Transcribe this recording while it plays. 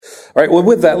All right, well,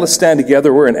 with that, let's stand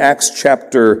together. We're in Acts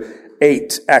chapter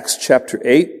 8. Acts chapter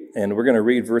 8, and we're going to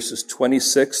read verses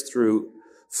 26 through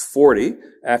 40.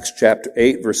 Acts chapter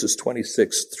 8, verses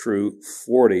 26 through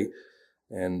 40.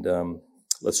 And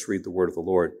let's read the word of the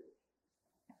Lord.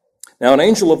 Now, an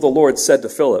angel of the Lord said to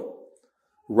Philip,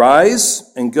 "Rise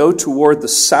and go toward the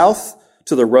south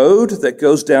to the road that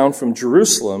goes down from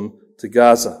Jerusalem to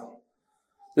Gaza.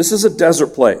 This is a desert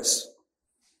place."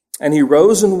 And he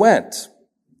rose and went.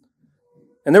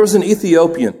 And there was an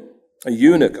Ethiopian, a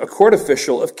eunuch, a court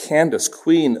official of Candace,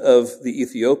 queen of the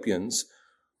Ethiopians,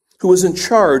 who was in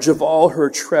charge of all her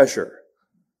treasure.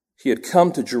 He had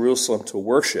come to Jerusalem to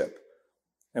worship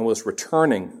and was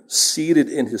returning, seated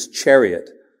in his chariot,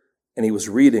 and he was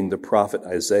reading the prophet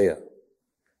Isaiah.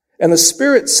 And the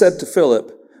Spirit said to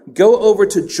Philip, "Go over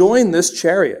to join this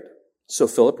chariot." So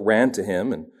Philip ran to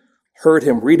him and heard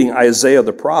him reading Isaiah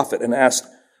the prophet and asked,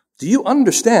 "Do you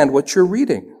understand what you're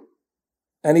reading?"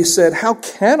 And he said, "How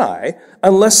can I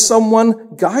unless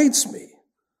someone guides me?"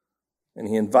 And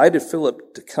he invited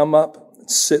Philip to come up and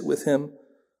sit with him.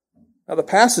 Now the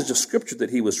passage of scripture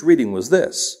that he was reading was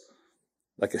this: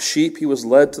 "Like a sheep he was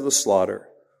led to the slaughter,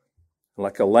 and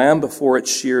like a lamb before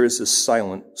its shears is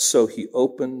silent, so he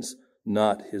opened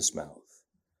not his mouth.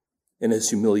 In his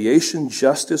humiliation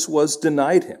justice was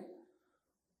denied him.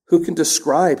 Who can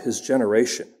describe his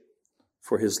generation?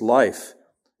 For his life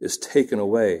is taken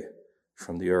away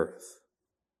from the earth."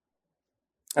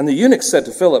 And the eunuch said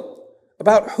to Philip,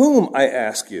 "About whom, I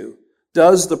ask you,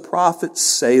 does the prophet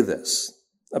say this?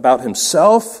 About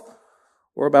himself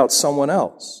or about someone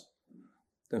else?"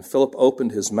 Then Philip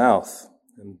opened his mouth,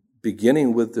 and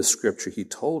beginning with this scripture, he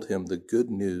told him the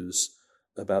good news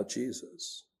about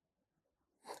Jesus.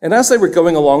 And as they were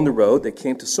going along the road, they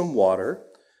came to some water,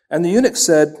 and the eunuch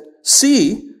said,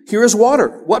 "See, here is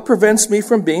water. What prevents me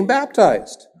from being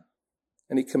baptized?"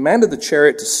 And he commanded the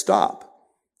chariot to stop,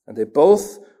 and they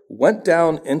both went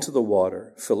down into the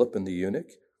water, Philip and the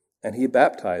eunuch, and he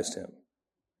baptized him.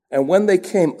 And when they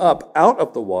came up out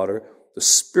of the water, the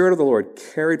Spirit of the Lord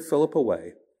carried Philip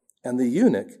away, and the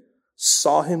eunuch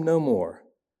saw him no more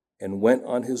and went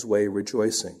on his way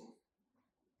rejoicing.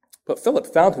 But Philip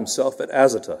found himself at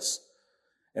Azotus,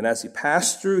 and as he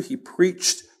passed through, he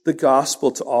preached the gospel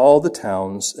to all the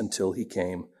towns until he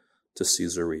came to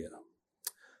Caesarea.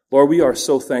 Lord, we are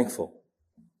so thankful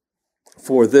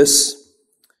for this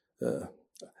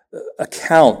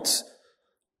account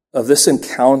of this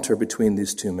encounter between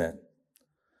these two men.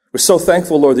 We're so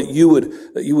thankful, Lord, that you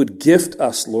would gift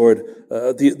us, Lord,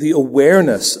 the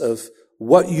awareness of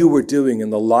what you were doing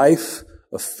in the life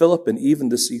of Philip and even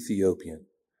this Ethiopian.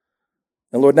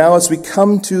 And Lord, now as we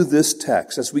come to this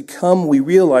text, we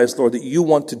realize, Lord, that you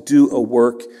want to do a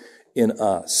work in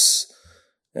us.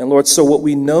 And Lord, so what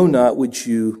we know not, would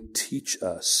you teach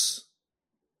us?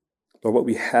 Lord, what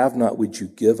we have not, would you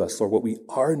give us? Lord, what we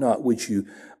are not, would you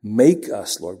make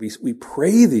us, Lord? We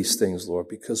pray these things, Lord,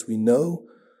 because we know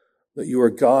that you are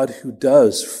God who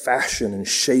does fashion and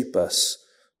shape us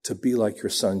to be like your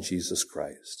Son, Jesus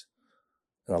Christ.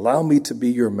 And allow me to be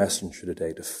your messenger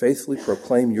today, to faithfully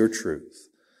proclaim your truth.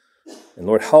 And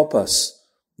Lord, help us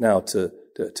now to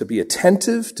be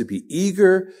attentive, to be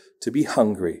eager, to be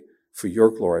hungry for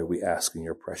your glory, we ask in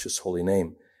your precious holy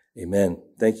name. Amen.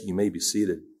 Thank you. You may be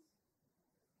seated.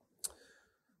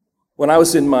 When I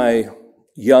was in my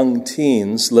young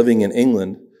teens living in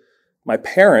England, my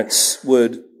parents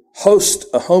would host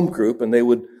a home group and they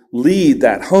would lead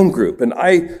that home group. And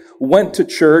I went to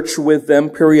church with them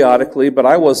periodically, but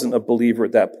I wasn't a believer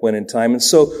at that point in time. And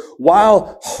so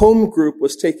while home group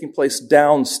was taking place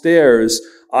downstairs,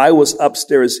 I was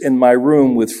upstairs in my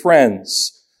room with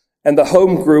friends. And the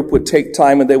home group would take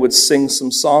time and they would sing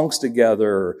some songs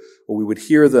together, or we would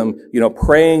hear them,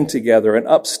 praying together. And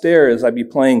upstairs, I'd be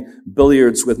playing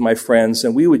billiards with my friends,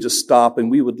 and we would just stop and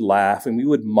we would laugh and we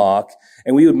would mock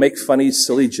and we would make funny,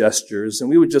 silly gestures, and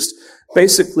we would just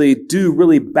basically do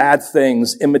really bad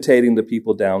things imitating the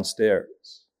people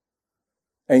downstairs.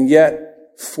 And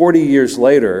yet, 40 years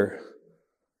later,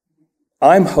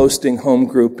 I'm hosting home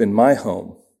group in my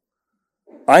home.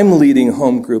 I'm leading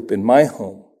home group in my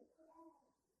home.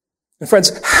 And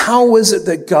friends, how is it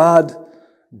that God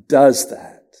does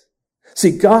that?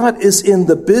 See, God is in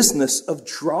the business of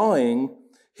drawing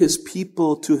his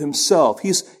people to himself.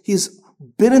 He's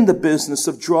been in the business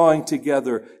of drawing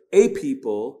together a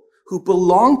people who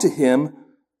belong to him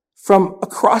from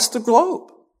across the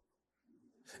globe.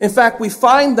 In fact, we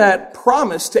find that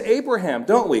promise to Abraham,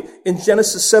 don't we? In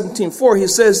Genesis 17:4, he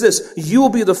says this: "You will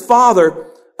be the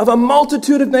father of a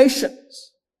multitude of nations."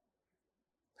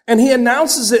 And he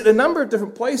announces it in a number of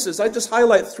different places. I just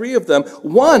highlight three of them.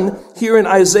 One, here in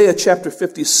Isaiah chapter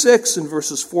 56 in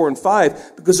verses 4 and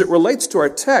 5, because it relates to our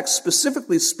text,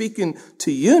 specifically speaking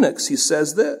to eunuchs. He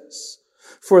says this,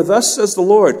 "For thus says the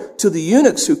Lord, to the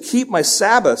eunuchs who keep my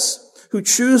Sabbaths, who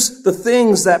choose the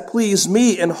things that please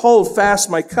me and hold fast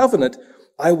my covenant,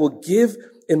 I will give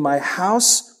in my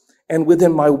house and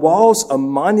within my walls a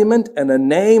monument and a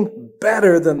name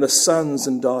better than the sons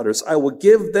and daughters. I will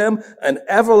give them an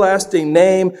everlasting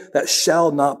name that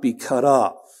shall not be cut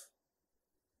off."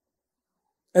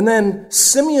 And then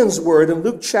Simeon's word in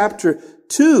Luke chapter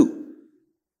 2,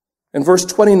 in verse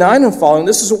 29 and following,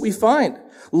 this is what we find.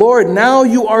 "Lord, now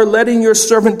you are letting your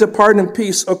servant depart in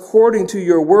peace according to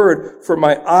your word, for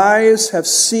my eyes have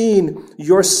seen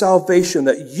your salvation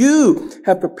that you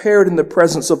have prepared in the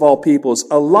presence of all peoples,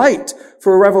 a light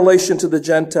for a revelation to the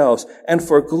Gentiles and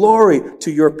for glory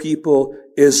to your people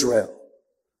Israel."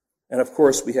 And of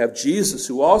course, we have Jesus,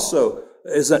 who also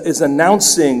is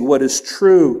announcing what is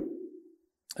true.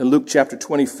 In Luke chapter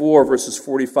 24, verses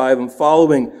 45 and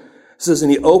following, it says,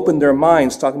 "And he opened their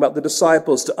minds," talking about the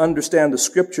disciples, "to understand the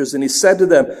scriptures. And he said to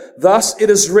them, thus it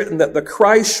is written that the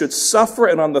Christ should suffer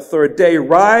and on the third day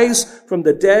rise from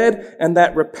the dead, and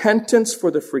that repentance for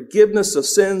the forgiveness of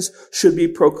sins should be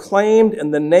proclaimed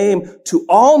in the name to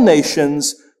all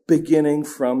nations, beginning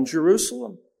from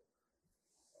Jerusalem."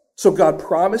 So God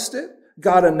promised it,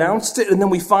 God announced it, and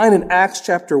then we find in Acts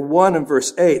chapter 1 and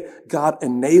verse 8, God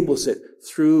enables it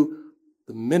through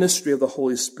the ministry of the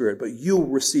Holy Spirit. "But you will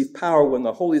receive power when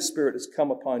the Holy Spirit has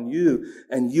come upon you,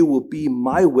 and you will be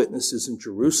my witnesses in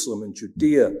Jerusalem and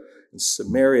Judea and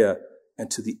Samaria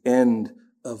and to the end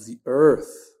of the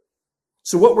earth."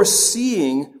 So what we're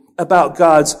seeing about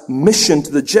God's mission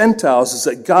to the Gentiles is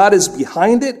that God is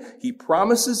behind it, he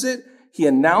promises it, he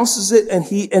announces it, and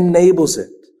he enables it.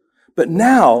 But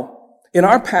now, in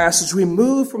our passage, we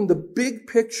move from the big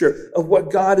picture of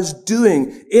what God is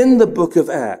doing in the book of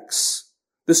Acts,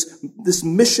 this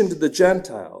mission to the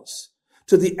Gentiles,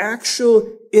 to the actual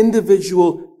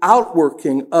individual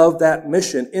outworking of that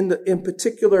mission in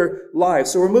particular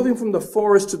lives. So we're moving from the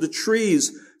forest to the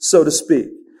trees, so to speak.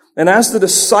 And as the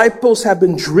disciples have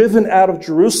been driven out of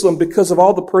Jerusalem because of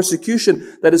all the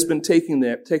persecution that has been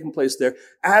taking place there,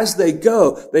 as they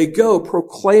go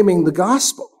proclaiming the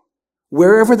gospel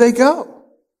wherever they go.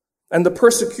 And the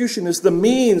persecution is the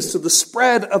means to the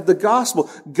spread of the gospel.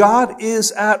 God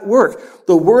is at work.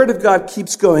 The word of God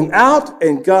keeps going out,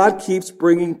 and God keeps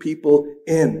bringing people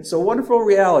in. It's a wonderful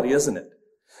reality, isn't it?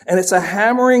 And it's a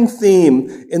hammering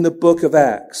theme in the book of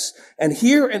Acts. And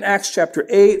here in Acts chapter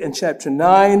 8 and chapter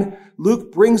 9,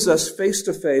 Luke brings us face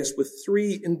to face with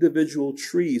three individual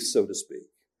trees, so to speak.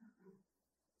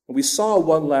 And we saw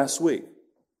one last week,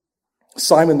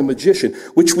 Simon the magician,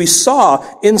 which we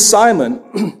saw in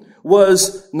Simon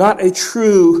was not a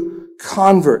true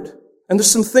convert. And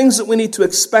there's some things that we need to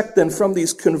expect then from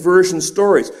these conversion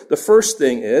stories. The first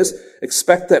thing is,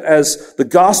 expect that as the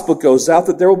gospel goes out,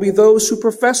 that there will be those who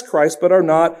profess Christ but are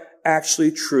not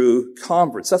actually true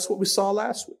converts. That's what we saw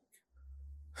last week.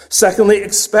 Secondly,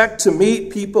 expect to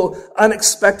meet people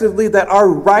unexpectedly that are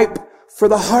ripe for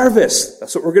the harvest.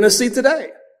 That's what we're going to see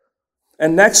today.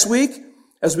 And next week,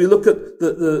 as we look at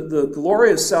the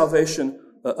glorious salvation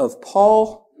of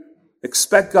Paul,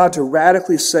 expect God to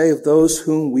radically save those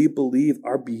whom we believe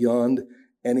are beyond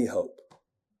any hope.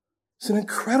 It's an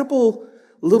incredible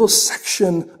little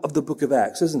section of the book of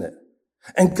Acts, isn't it?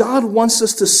 And God wants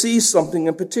us to see something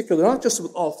in particular, not just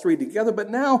with all three together,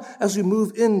 but now as we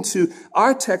move into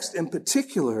our text in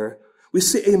particular, we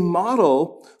see a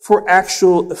model for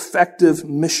actual effective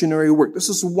missionary work. This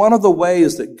is one of the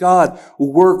ways that God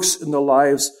works in the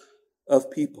lives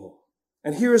of people.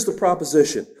 And here is the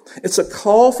proposition. It's a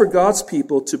call for God's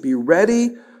people to be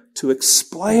ready to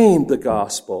explain the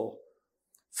gospel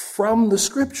from the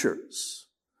scriptures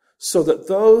so that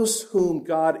those whom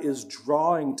God is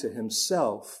drawing to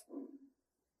himself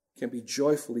can be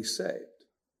joyfully saved.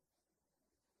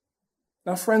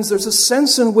 Now, friends, there's a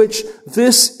sense in which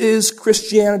this is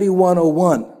Christianity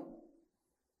 101.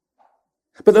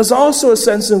 But there's also a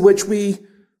sense in which we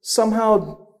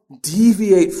somehow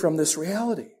deviate from this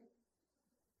reality.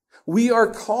 We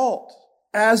are called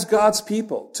as God's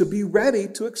people to be ready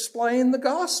to explain the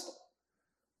gospel.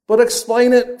 But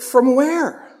explain it from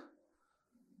where?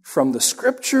 From the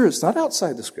scriptures, not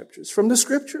outside the scriptures, from the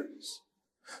scriptures.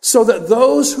 So that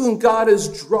those whom God is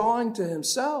drawing to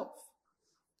himself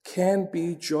can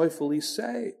be joyfully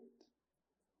saved.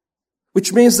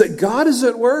 Which means that God is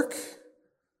at work,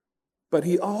 but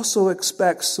he also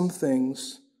expects some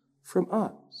things from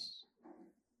us.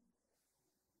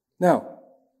 Now,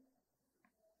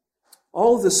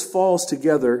 All of this falls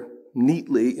together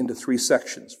neatly into three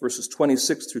sections. Verses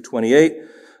 26 through 28,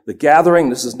 the gathering.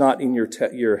 This is not in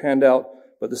your handout,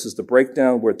 but this is the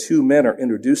breakdown where two men are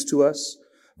introduced to us.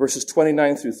 Verses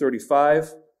 29 through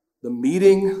 35, the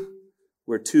meeting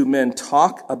where two men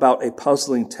talk about a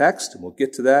puzzling text, and we'll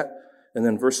get to that. And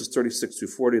then verses 36 through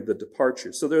 40, the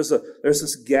departure. So there's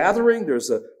this gathering, there's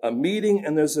a meeting,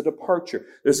 and there's a departure.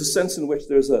 There's a sense in which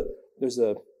there's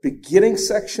a beginning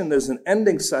section, there's an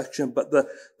ending section, but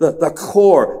the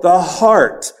core, the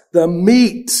heart, the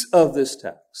meat of this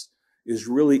text is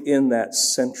really in that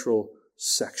central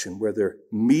section where they're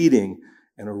meeting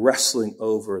and wrestling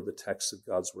over the text of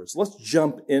God's words. Let's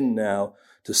jump in now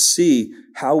to see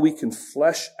how we can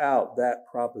flesh out that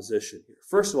proposition here.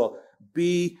 First of all,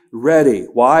 be ready.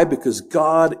 Why? Because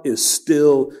God is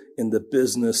still in the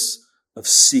business of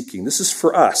seeking. This is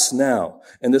for us now,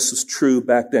 and this was true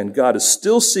back then. God is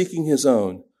still seeking his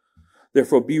own.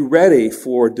 Therefore, be ready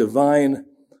for divine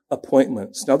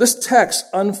appointments. Now, this text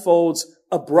unfolds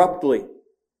abruptly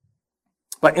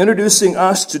by introducing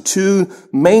us to two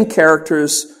main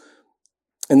characters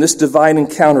in this divine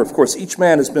encounter. Of course, each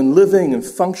man has been living and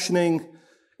functioning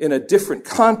in a different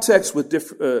context for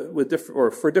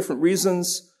different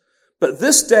reasons. But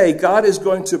this day, God is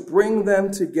going to bring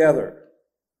them together.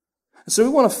 So we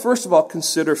want to first of all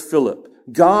consider Philip.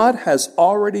 God has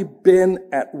already been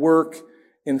at work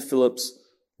in Philip's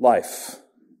life.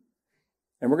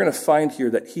 And we're going to find here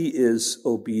that he is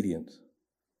obedient.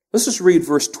 Let's just read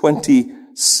verse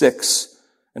 26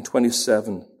 and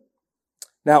 27.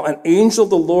 Now, an angel of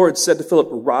the Lord said to Philip,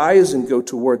 "Rise and go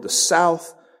toward the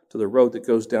south to the road that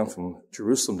goes down from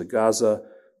Jerusalem to Gaza.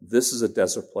 This is a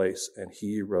desert place." And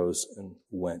he rose and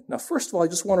went. Now, first of all, I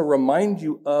just want to remind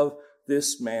you of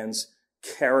this man's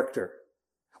character.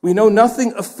 We know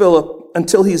nothing of Philip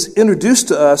until he's introduced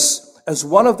to us as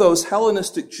one of those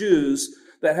Hellenistic Jews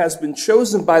that has been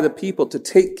chosen by the people to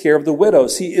take care of the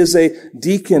widows. He is a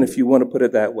deacon, if you want to put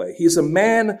it that way. He's a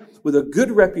man with a good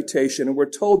reputation, and we're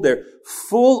told they're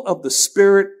full of the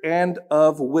Spirit and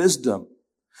of wisdom.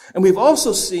 And we've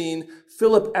also seen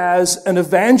Philip as an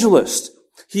evangelist.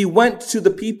 He went to the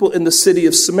people in the city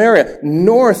of Samaria,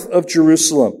 north of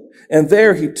Jerusalem. And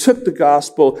there he took the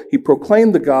gospel, he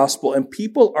proclaimed the gospel, and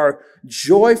people are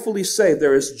joyfully saved.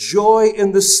 There is joy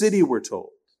in the city, we're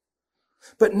told.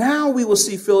 But now we will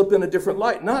see Philip in a different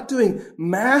light, not doing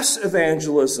mass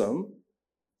evangelism,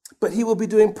 but he will be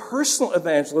doing personal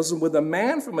evangelism with a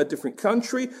man from a different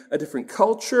country, a different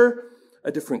culture,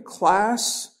 a different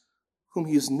class, whom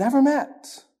he has never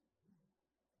met.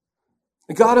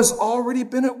 And God has already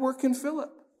been at work in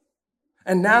Philip.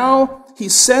 And now he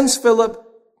sends Philip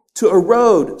to a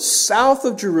road south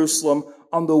of Jerusalem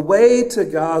on the way to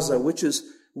Gaza, which is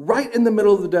right in the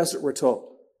middle of the desert, we're told.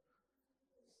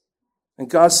 And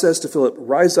God says to Philip,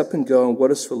 "Rise up and go." And what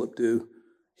does Philip do?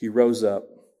 He rose up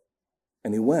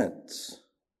and he went.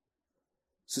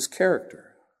 It's his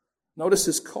character. Notice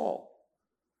his call.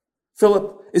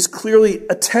 Philip is clearly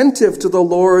attentive to the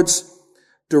Lord's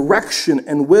direction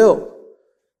and will.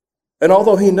 And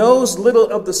although he knows little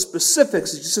of the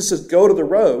specifics, he just says, "Go to the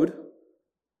road.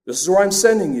 This is where I'm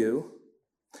sending you."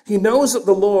 He knows that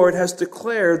the Lord has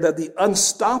declared that the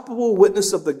unstoppable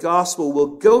witness of the gospel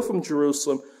will go from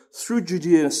Jerusalem through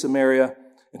Judea and Samaria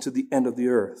and to the end of the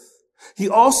earth. He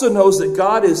also knows that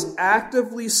God is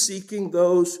actively seeking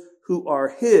those who are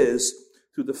his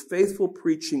through the faithful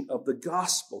preaching of the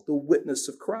gospel, the witness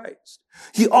of Christ.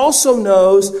 He also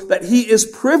knows that he is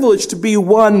privileged to be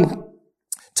one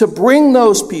to bring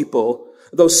those people,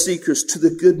 those seekers, to the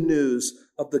good news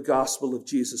of the gospel of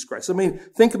Jesus Christ. I mean,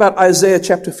 think about Isaiah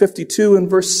chapter 52 and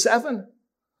verse 7.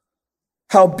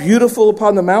 How beautiful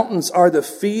upon the mountains are the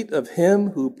feet of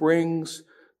him who brings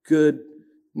good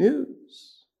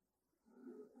news.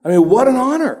 I mean, what an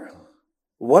honor.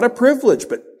 What a privilege.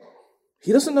 But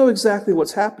he doesn't know exactly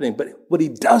what's happening. But what he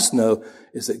does know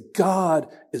is that God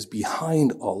is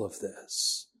behind all of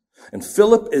this. And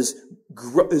Philip is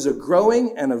a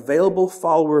growing and available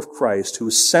follower of Christ who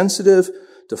is sensitive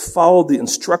to follow the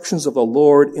instructions of the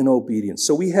Lord in obedience.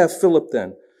 So we have Philip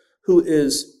then, who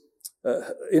is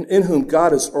in whom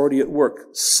God is already at work.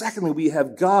 Secondly, we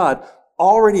have God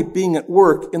already being at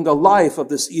work in the life of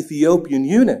this Ethiopian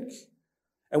eunuch.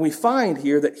 And we find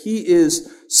here that he is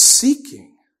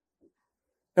seeking.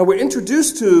 Now we're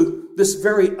introduced to this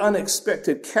very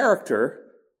unexpected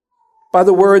character by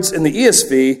the words in the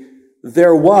ESV,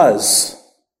 "there was."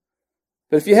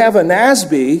 But if you have a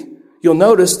NASB, you'll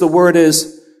notice the word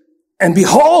is, "and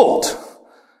behold."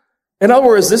 In other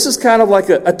words, this is kind of like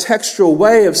a textual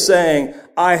way of saying,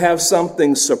 I have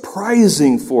something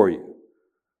surprising for you.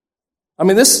 I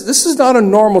mean, this is not a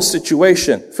normal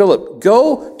situation. Philip,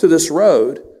 go to this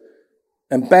road,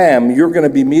 and bam, you're going to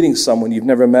be meeting someone you've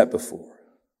never met before.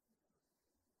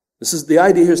 The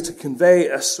idea here is to convey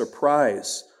a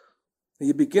surprise. And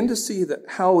you begin to see that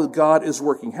how God is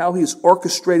working, how he's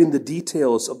orchestrating the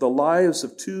details of the lives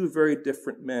of two very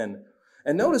different men.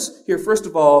 And notice here, first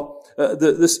of all,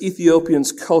 this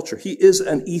Ethiopian's culture. He is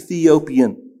an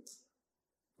Ethiopian,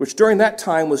 which during that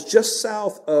time was just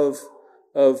south of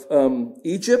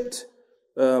Egypt,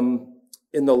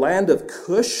 in the land of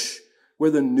Cush, where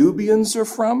the Nubians are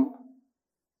from.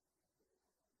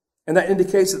 And that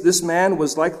indicates that this man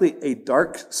was likely a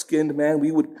dark-skinned man.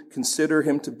 We would consider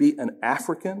him to be an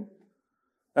African.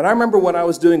 And I remember when I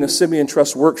was doing a Simeon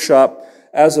Trust workshop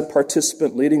as a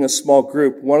participant leading a small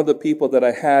group, one of the people that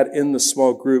I had in the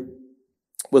small group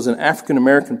was an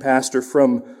African-American pastor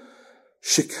from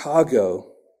Chicago.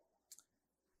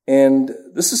 And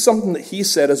this is something that he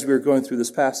said as we were going through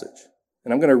this passage.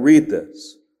 And I'm going to read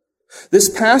this. This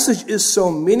passage is so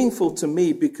meaningful to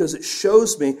me because it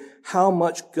shows me how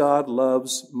much God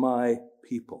loves my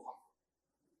people.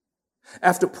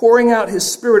 After pouring out his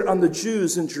Spirit on the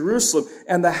Jews in Jerusalem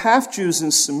and the half-Jews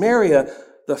in Samaria,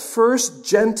 the first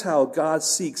Gentile God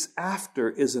seeks after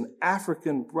is an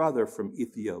African brother from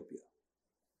Ethiopia.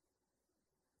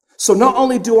 So not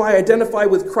only do I identify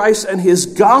with Christ and his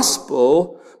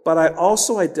gospel, but I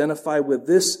also identify with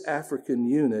this African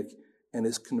eunuch and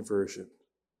his conversion.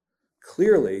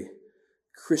 Clearly,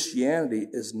 Christianity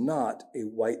is not a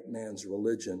white man's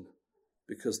religion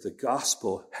because the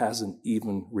gospel hasn't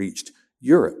even reached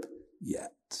Europe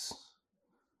yet.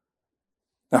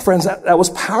 Now, friends, that was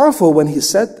powerful when he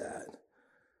said that,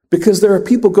 because there are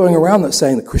people going around that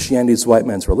saying that Christianity is a white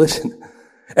man's religion.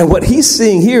 And what he's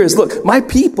seeing here is, look, my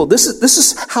people, this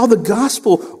is how the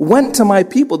gospel went to my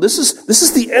people. This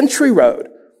is the entry road.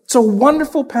 It's a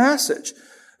wonderful passage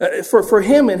for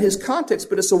him in his context,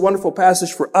 but it's a wonderful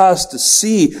passage for us to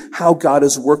see how God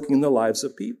is working in the lives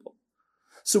of people.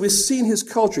 So we've seen his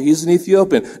culture. He's an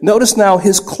Ethiopian. Notice now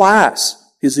his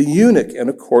class. He's a eunuch and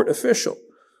a court official.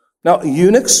 Now,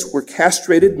 eunuchs were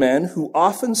castrated men who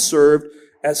often served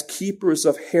as keepers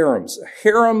of harems. A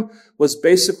harem was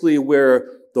basically where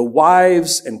the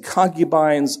wives and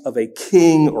concubines of a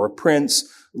king or a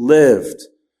prince lived.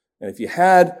 And if you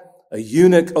had a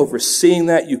eunuch overseeing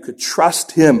that, you could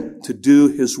trust him to do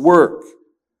his work.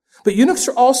 But eunuchs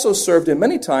are also served in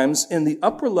many times in the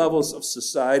upper levels of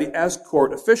society as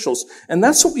court officials. And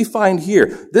that's what we find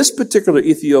here. This particular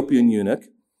Ethiopian eunuch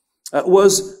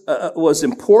was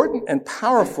important and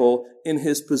powerful in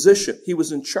his position. He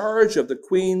was in charge of the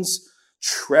queen's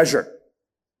treasure.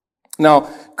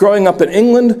 Now, growing up in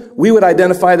England, we would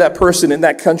identify that person in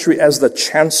that country as the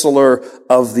Chancellor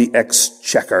of the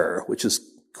Exchequer, which is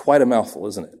quite a mouthful,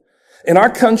 isn't it? In our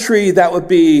country, that would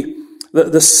be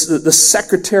the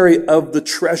Secretary of the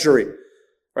Treasury.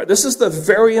 Right? This is the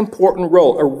very important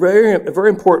role, a very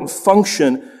important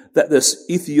function that this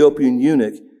Ethiopian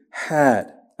eunuch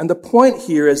had. And the point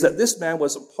here is that this man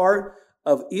was a part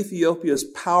of Ethiopia's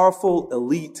powerful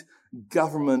elite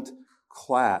government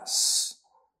class.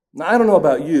 Now, I don't know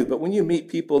about you, but when you meet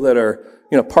people that are,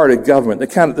 part of government,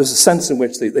 there's a sense in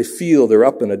which they feel they're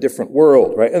up in a different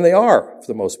world, right? And they are, for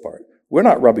the most part. We're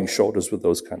not rubbing shoulders with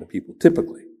those kind of people,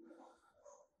 typically.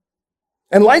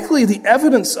 And likely the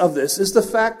evidence of this is the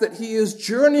fact that he is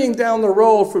journeying down the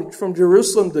road from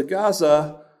Jerusalem to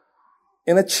Gaza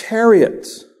in a chariot.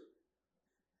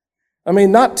 I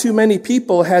mean, not too many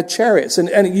people had chariots.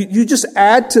 And you just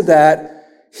add to that,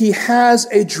 he has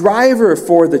a driver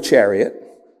for the chariot,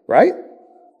 right?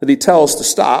 That he tells to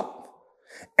stop.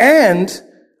 And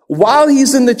while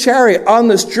he's in the chariot on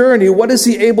this journey, what is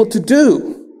he able to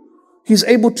do? He's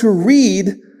able to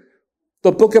read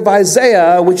the book of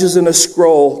Isaiah, which is in a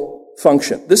scroll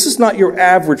function. This is not your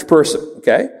average person,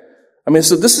 okay? I mean,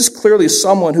 so this is clearly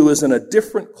someone who is in a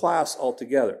different class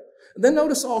altogether. And then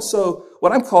notice also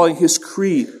what I'm calling his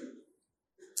creed.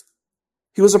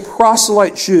 He was a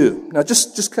proselyte Jew. Now,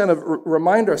 just kind of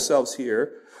remind ourselves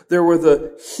here, there were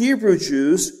the Hebrew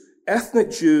Jews, ethnic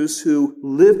Jews who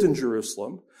lived in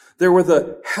Jerusalem. There were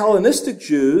the Hellenistic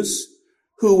Jews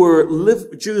who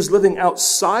were Jews living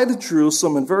outside of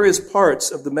Jerusalem in various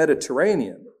parts of the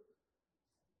Mediterranean.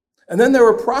 And then there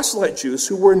were proselyte Jews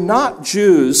who were not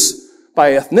Jews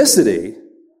by ethnicity,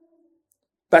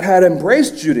 but had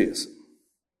embraced Judaism.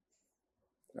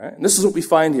 Right? And this is what we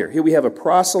find here. Here we have a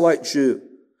proselyte Jew.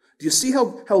 Do you see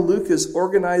how Luke is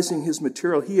organizing his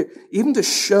material here, even to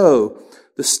show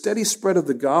the steady spread of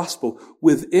the gospel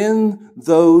within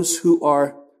those who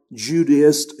are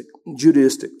Judaistic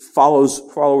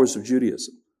followers of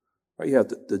Judaism? Right? You have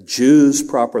the Jews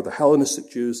proper, the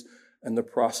Hellenistic Jews, and the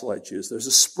proselyte Jews. There's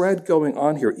a spread going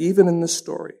on here, even in this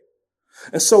story.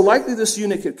 And so likely this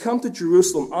eunuch had come to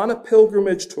Jerusalem on a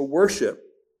pilgrimage to worship.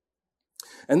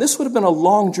 And this would have been a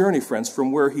long journey, friends,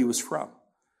 from where he was from.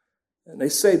 And they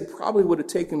say it probably would have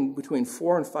taken between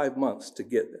 4 and 5 months to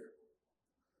get there.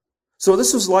 So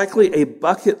this was likely a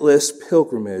bucket list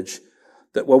pilgrimage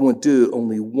that one would do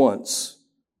only once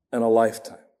in a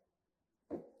lifetime.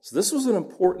 So this was an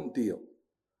important deal.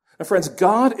 Now, friends,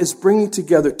 God is bringing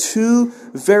together two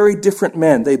very different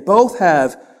men. They both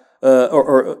have,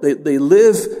 they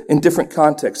live in different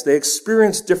contexts. They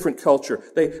experience different culture.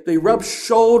 They rub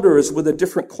shoulders with a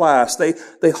different class. They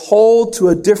hold to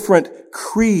a different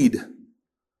creed.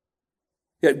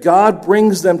 Yet God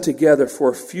brings them together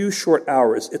for a few short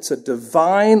hours. It's a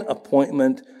divine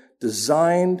appointment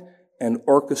designed and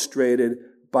orchestrated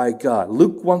by God.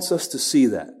 Luke wants us to see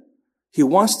that. He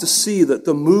wants to see that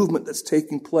the movement that's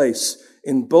taking place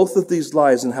in both of these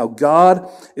lives and how God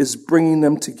is bringing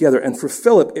them together. And for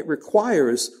Philip, it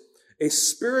requires a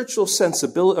spiritual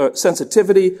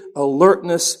sensitivity,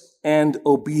 alertness, and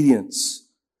obedience.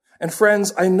 And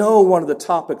friends, I know one of the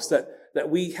topics that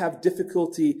we have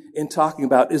difficulty in talking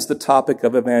about is the topic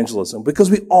of evangelism,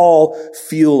 because we all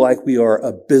feel like we are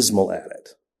abysmal at it.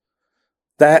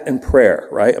 That and prayer,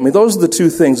 right? I mean, those are the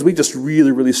two things we just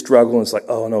really, really struggle. And it's like,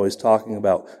 oh no, he's talking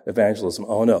about evangelism.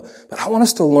 Oh no. But I want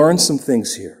us to learn some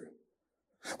things here.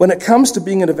 When it comes to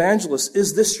being an evangelist,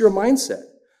 is this your mindset?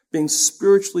 Being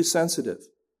spiritually sensitive,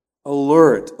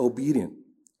 alert, obedient.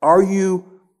 Are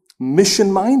you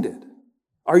mission-minded?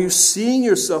 Are you seeing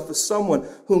yourself as someone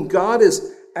whom God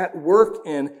is at work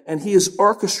in and he is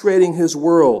orchestrating his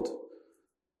world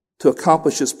to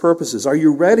accomplish his purposes? Are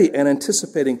you ready and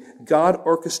anticipating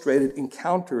God-orchestrated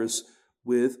encounters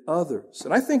with others?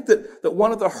 And I think that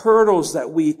one of the hurdles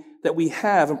that we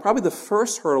have, and probably the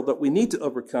first hurdle that we need to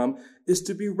overcome, is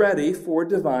to be ready for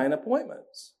divine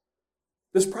appointments.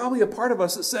 There's probably a part of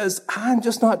us that says, I'm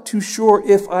just not too sure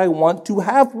if I want to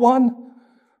have one,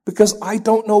 because I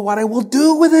don't know what I will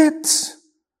do with it.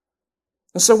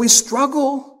 And so we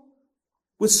struggle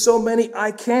with so many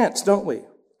I can'ts, don't we?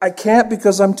 I can't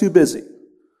because I'm too busy.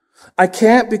 I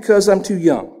can't because I'm too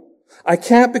young. I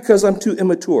can't because I'm too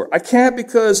immature. I can't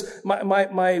because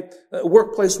my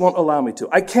workplace won't allow me to.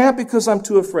 I can't because I'm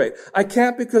too afraid. I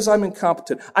can't because I'm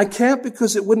incompetent. I can't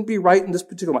because it wouldn't be right in this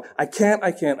particular moment. I can't.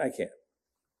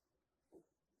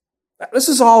 This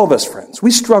is all of us, friends. We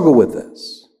struggle with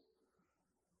this.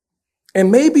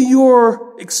 And maybe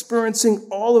you're experiencing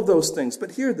all of those things,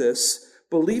 but hear this.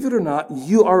 Believe it or not,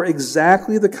 you are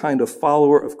exactly the kind of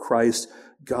follower of Christ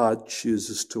God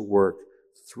chooses to work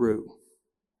through.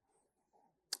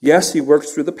 Yes, he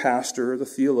works through the pastor, the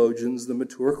theologians, the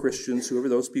mature Christians, whoever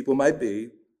those people might be,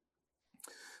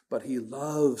 but he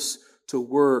loves to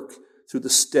work through the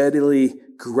steadily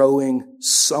growing,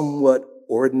 somewhat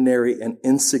ordinary and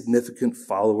insignificant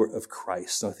follower of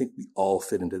Christ. And I think we all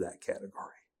fit into that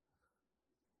category.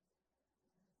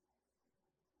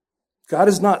 God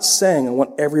is not saying, I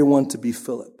want everyone to be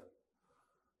Philip.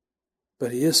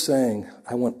 But he is saying,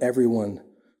 I want everyone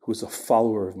who is a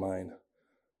follower of mine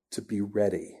to be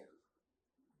ready.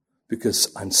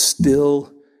 Because I'm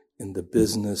still in the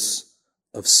business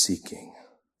of seeking.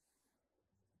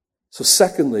 So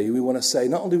secondly, we want to say,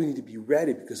 not only do we need to be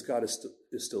ready because God is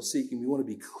still seeking, we want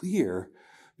to be clear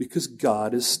because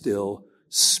God is still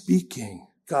speaking.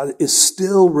 God is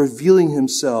still revealing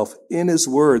himself in his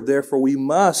word. Therefore, we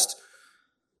must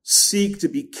seek to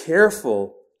be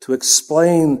careful to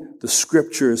explain the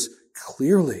scriptures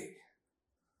clearly.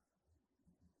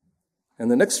 And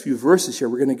the next few verses here,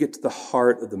 we're going to get to the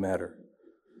heart of the matter.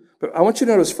 But I want you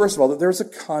to notice, first of all, that there's a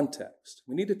context.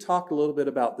 We need to talk a little bit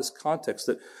about this context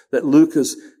that Luke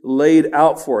has laid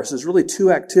out for us. There's really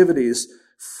two activities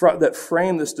that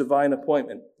frame this divine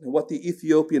appointment, and what the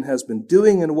Ethiopian has been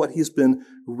doing and what he's been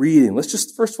reading. Let's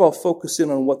just, first of all, focus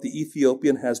in on what the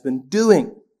Ethiopian has been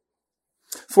doing.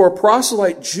 For a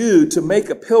proselyte Jew to make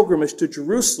a pilgrimage to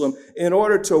Jerusalem in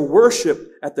order to worship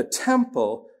at the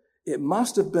temple, it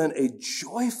must have been a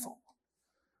joyful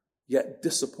yet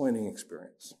disappointing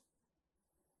experience.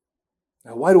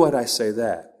 Now, why would I say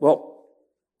that? Well,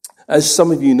 as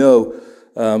some of you know,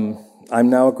 I'm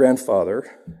now a grandfather,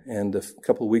 and a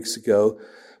couple of weeks ago,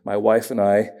 my wife and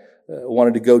I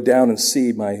wanted to go down and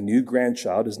see my new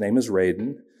grandchild. His name is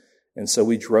Raiden, and so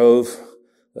we drove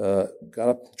down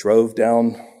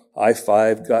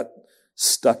I-5, got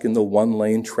stuck in the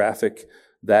one-lane traffic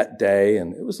that day,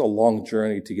 and it was a long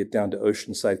journey to get down to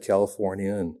Oceanside,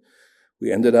 California, and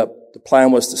we ended up, the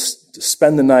plan was to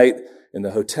spend the night in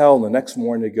the hotel, and the next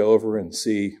morning to go over and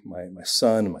see my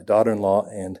son and my daughter-in-law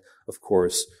and, of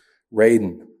course,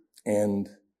 Raiden. And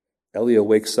Elia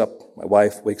wakes up, my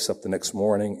wife wakes up the next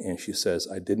morning, and she says,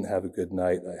 I didn't have a good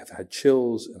night. I have had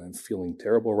chills, and I'm feeling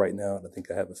terrible right now, and I think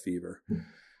I have a fever.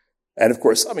 And, of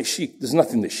course, there's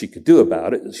nothing that she could do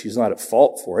about it. She's not at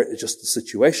fault for it. It's just the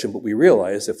situation. But we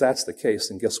realize if that's the case,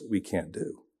 then guess what we can't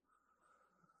do?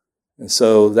 And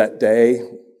so that day,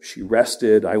 she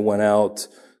rested. I went out,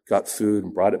 got food,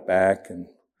 and brought it back. And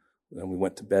then we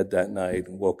went to bed that night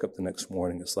and woke up the next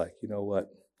morning. It's like, you know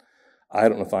what? I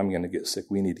don't know if I'm going to get sick.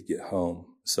 We need to get home.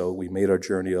 So we made our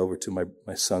journey over to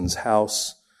my son's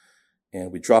house,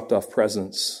 and we dropped off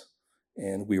presents,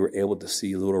 and we were able to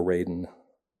see little Raiden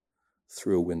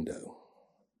through a window.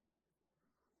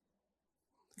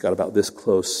 Got about this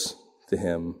close to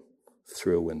him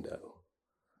through a window.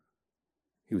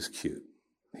 He was cute.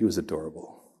 He was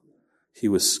adorable. He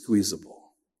was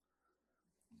squeezable.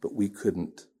 But we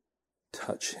couldn't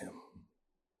touch him.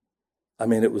 I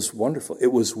mean, it was wonderful.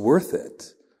 It was worth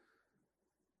it.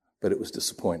 But it was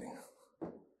disappointing.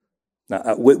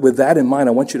 Now, with that in mind,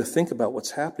 I want you to think about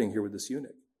what's happening here with this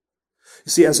eunuch.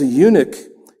 You see, as a eunuch,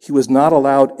 he was not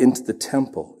allowed into the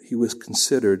temple. He was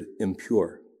considered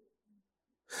impure.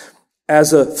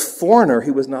 As a foreigner,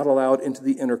 he was not allowed into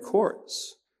the inner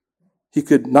courts. He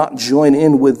could not join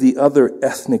in with the other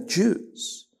ethnic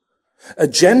Jews. A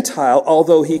Gentile,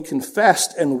 although he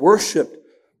confessed and worshiped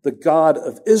the God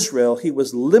of Israel, he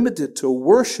was limited to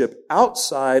worship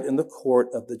outside in the court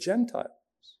of the Gentiles.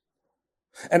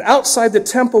 And outside the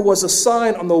temple was a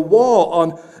sign on the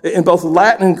wall in both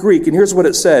Latin and Greek. And here's what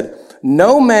it said.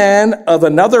 No man of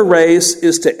another race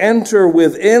is to enter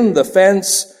within the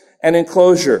fence and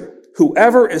enclosure.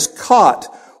 Whoever is caught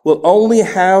will only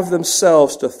have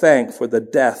themselves to thank for the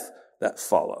death that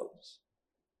follows.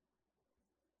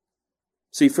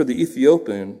 See, for the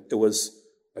Ethiopian, it was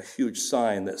a huge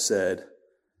sign that said,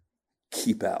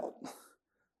 keep out,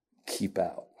 keep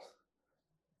out.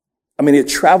 I mean, it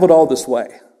traveled all this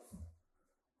way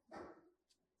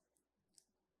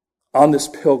on this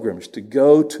pilgrimage to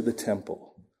go to the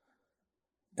temple.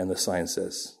 And the sign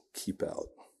says, keep out,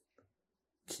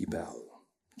 keep out.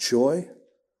 Joy,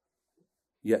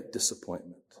 yet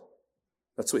disappointment.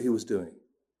 That's what he was doing.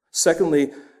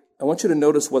 Secondly, I want you to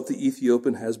notice what the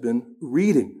Ethiopian has been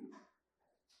reading.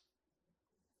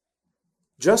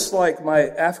 Just like my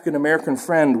African-American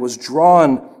friend was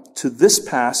drawn to this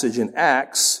passage in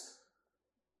Acts,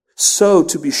 so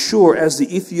to be sure, as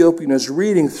the Ethiopian is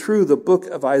reading through the book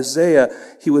of Isaiah,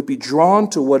 he would be drawn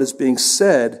to what is being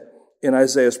said in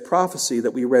Isaiah's prophecy that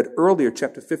we read earlier,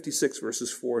 chapter 56,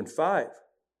 verses 4 and 5.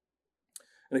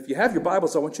 And if you have your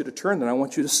Bibles, I want you to turn there. I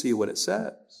want you to see what it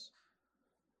says.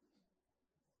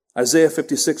 Isaiah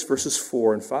 56, verses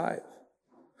 4 and 5.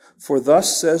 For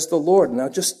thus says the Lord. Now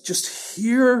just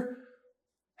hear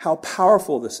how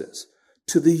powerful this is.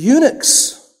 To the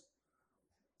eunuchs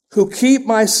who keep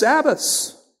my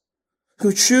Sabbaths,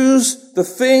 who choose the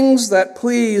things that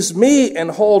please me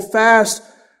and hold fast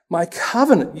my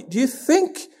covenant. Do you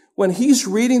think when he's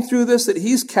reading through this that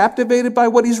he's captivated by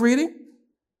what he's reading?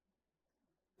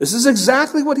 This is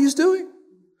exactly what he's doing.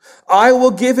 I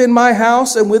will give in my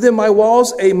house and within my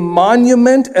walls a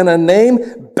monument and a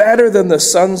name better than the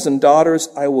sons and daughters.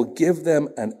 I will give them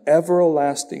an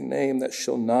everlasting name that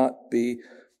shall not be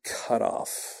cut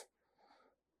off.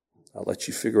 I'll let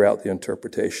you figure out the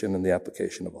interpretation and the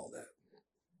application of all that.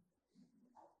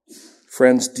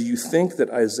 Friends, do you think that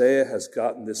Isaiah has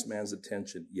gotten this man's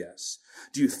attention? Yes.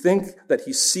 Do you think that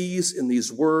he sees in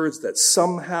these words that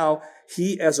somehow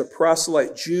he, as a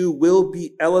proselyte Jew, will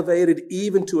be elevated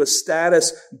even to a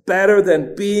status better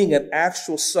than being an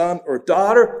actual son or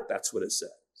daughter? That's what it says.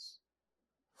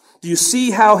 Do you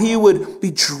see how he would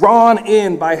be drawn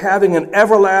in by having an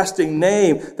everlasting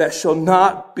name that shall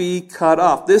not be cut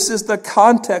off? This is the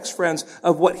context, friends,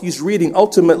 of what he's reading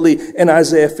ultimately in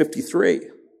Isaiah 53.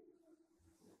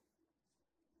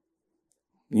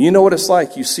 You know what it's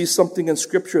like. You see something in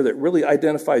Scripture that really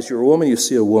identifies you're a woman, you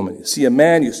see a woman. You see a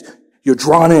man, you're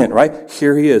drawn in, right?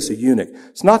 Here he is, a eunuch.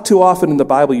 It's not too often in the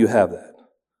Bible you have that.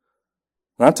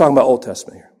 I'm not talking about Old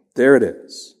Testament here. There it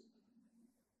is.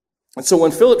 And so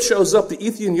when Philip shows up, the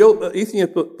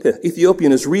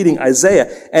Ethiopian is reading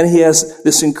Isaiah, and he has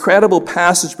this incredible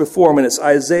passage before him, and it's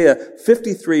Isaiah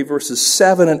 53, verses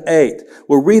 7 and 8.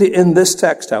 We'll read it in this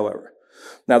text, however.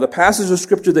 Now, the passage of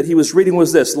Scripture that he was reading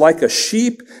was this: like a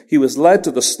sheep, he was led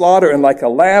to the slaughter, and like a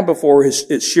lamb before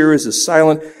its shearers is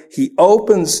silent, he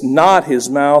opens not his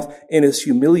mouth. In his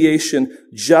humiliation,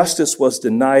 justice was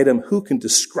denied him. Who can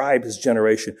describe his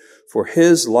generation? For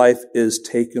his life is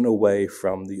taken away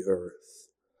from the earth.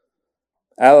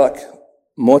 Alec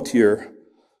Motyer,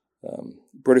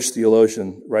 British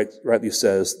theologian, rightly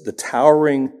says, the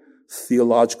towering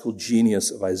theological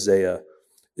genius of Isaiah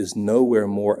is nowhere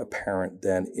more apparent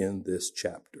than in this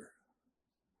chapter.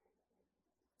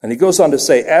 And he goes on to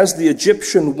say, as the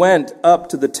Egyptian went up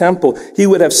to the temple, he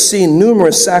would have seen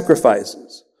numerous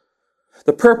sacrifices.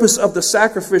 The purpose of the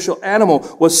sacrificial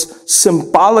animal was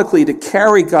symbolically to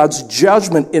carry God's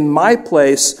judgment in my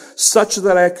place such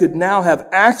that I could now have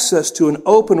access to an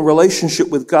open relationship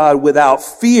with God without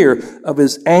fear of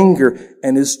his anger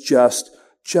and his just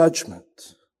judgment.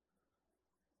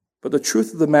 But the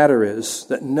truth of the matter is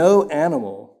that no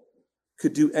animal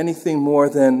could do anything more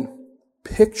than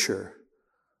picture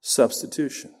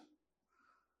substitution.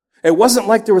 It wasn't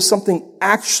like there was something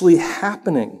actually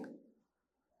happening,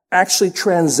 actually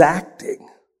transacting.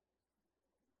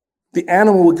 The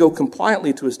animal would go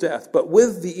compliantly to his death. But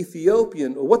with the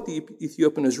Ethiopian, or what the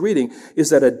Ethiopian is reading,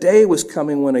 is that a day was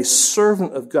coming when a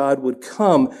servant of God would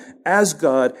come as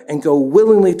God and go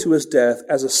willingly to his death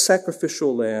as a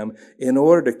sacrificial lamb in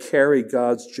order to carry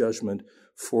God's judgment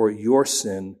for your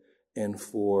sin and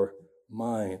for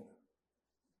mine.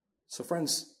 So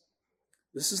friends,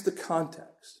 this is the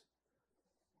context.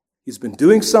 He's been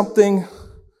doing something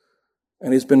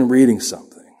and he's been reading something.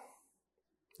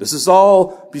 This is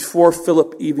all before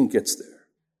Philip even gets there.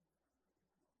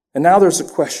 And now there's a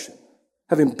question.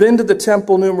 Having been to the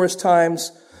temple numerous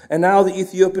times, and now the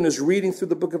Ethiopian is reading through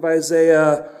the book of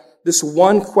Isaiah, this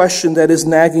one question that is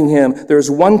nagging him, there's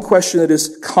one question that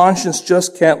his conscience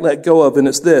just can't let go of, and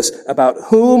it's this: about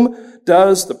whom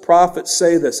does the prophet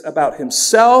say this? About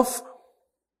himself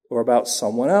or about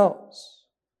someone else?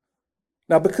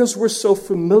 Now, because we're so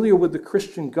familiar with the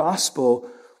Christian gospel,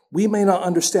 we may not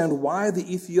understand why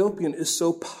the Ethiopian is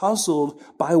so puzzled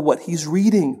by what he's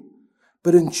reading.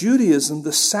 But in Judaism,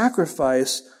 the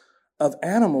sacrifice of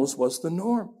animals was the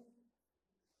norm.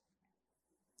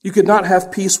 You could not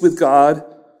have peace with God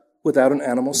without an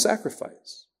animal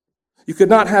sacrifice. You could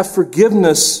not have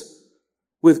forgiveness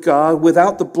with God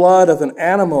without the blood of an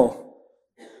animal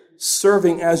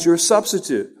serving as your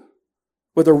substitute,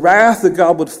 where the wrath of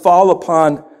God would fall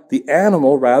upon the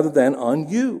animal rather than on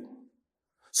you.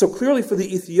 So clearly for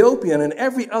the Ethiopian and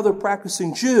every other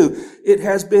practicing Jew, it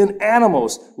has been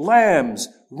animals, lambs,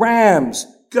 rams,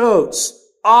 goats,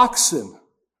 oxen.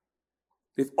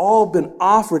 They've all been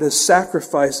offered as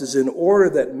sacrifices in order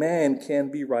that man can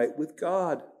be right with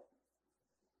God.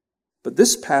 But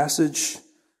this passage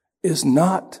is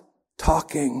not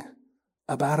talking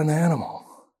about an animal.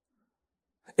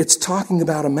 It's talking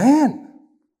about a man.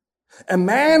 A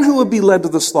man who would be led to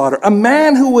the slaughter. A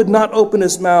man who would not open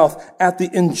his mouth at the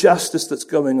injustice that's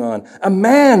going on. A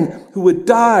man who would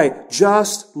die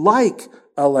just like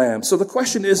a lamb. So the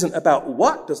question isn't about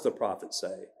what does the prophet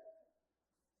say,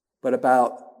 but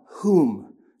about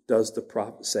whom does the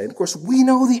prophet say. And of course, we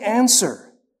know the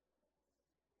answer.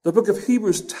 The book of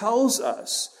Hebrews tells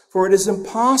us, for it is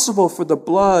impossible for the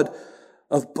blood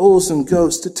of bulls and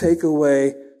goats to take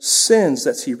away sins.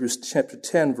 That's Hebrews chapter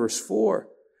 10, verse 4.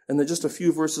 And then just a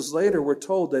few verses later, we're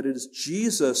told that it is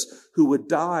Jesus who would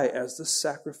die as the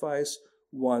sacrifice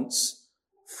once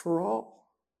for all.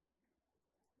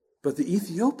 But the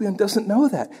Ethiopian doesn't know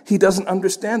that. He doesn't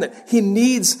understand that. He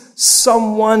needs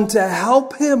someone to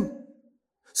help him.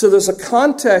 So there's a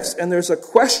context and there's a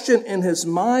question in his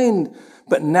mind,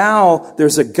 but now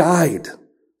there's a guide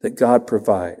that God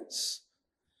provides.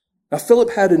 Now,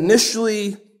 Philip had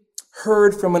initially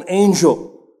heard from an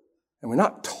angel. And we're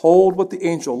not told what the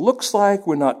angel looks like.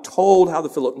 We're not told how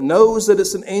Philip knows that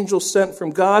it's an angel sent from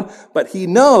God. But he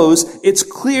knows, it's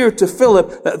clear to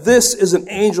Philip that this is an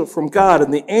angel from God.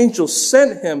 And the angel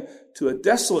sent him to a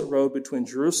desolate road between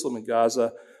Jerusalem and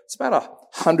Gaza. It's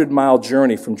about 100-mile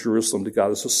journey from Jerusalem to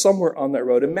Gaza. So somewhere on that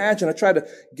road. Imagine, I try to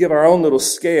give our own little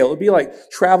scale. It would be like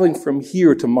traveling from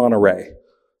here to Monterey.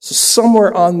 So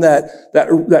somewhere on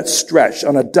that stretch,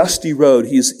 on a dusty road,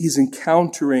 he's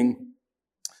encountering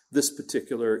this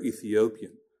particular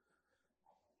Ethiopian.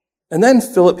 And then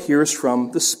Philip hears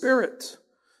from the Spirit.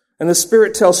 And the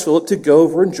Spirit tells Philip to go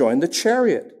over and join the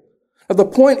chariot. Now, the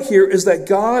point here is that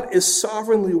God is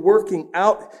sovereignly working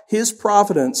out his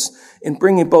providence in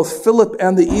bringing both Philip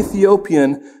and the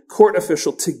Ethiopian court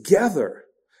official together.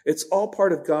 It's all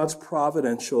part of God's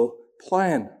providential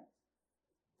plan.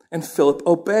 And Philip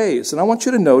obeys. And I want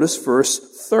you to notice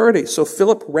verse 30. So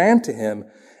Philip ran to him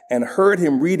and heard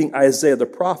him reading Isaiah the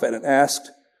prophet and asked,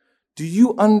 "Do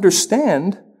you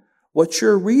understand what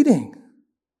you're reading?"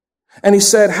 And he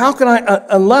said, "How can I,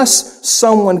 unless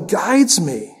someone guides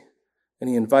me?" And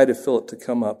he invited Philip to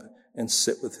come up and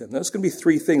sit with him. Now, there's going to be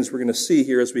three things we're going to see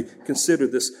here as we consider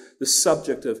this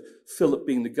subject of Philip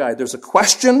being the guide. There's a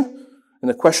question, and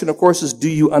the question, of course, is, do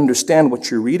you understand what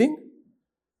you're reading?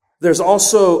 There's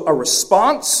also a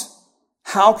response.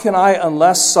 How can I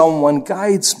unless someone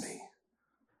guides me?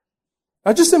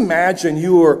 Now, just imagine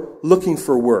you are looking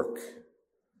for work.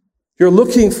 You're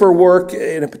looking for work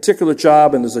in a particular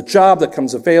job, and there's a job that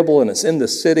comes available, and it's in the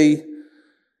city.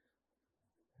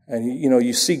 And,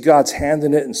 you see God's hand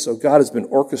in it, and so God has been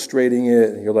orchestrating it,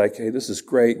 and you're like, hey, this is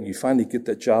great, and you finally get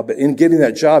that job. But in getting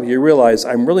that job, you realize,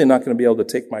 I'm really not going to be able to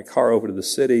take my car over to the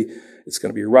city. It's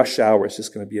going to be rush hour. It's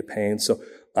just going to be a pain. So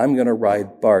I'm going to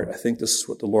ride BART. I think this is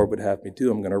what the Lord would have me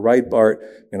do. I'm going to ride BART.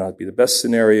 It'd be the best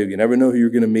scenario. You never know who you're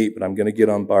going to meet, but I'm going to get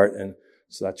on BART. And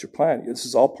so that's your plan. This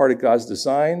is all part of God's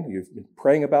design. You've been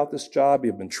praying about this job.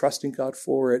 You've been trusting God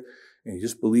for it. And you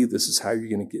just believe this is how you're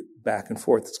going to get back and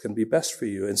forth. It's going to be best for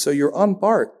you. And so you're on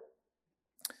BART,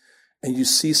 and you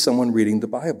see someone reading the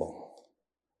Bible.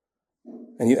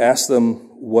 And you ask them,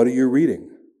 what are you reading?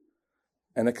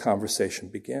 And a conversation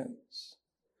begins.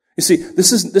 You see,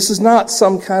 this is not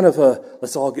some kind of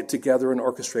let's all get together and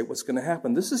orchestrate what's going to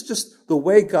happen. This is just the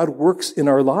way God works in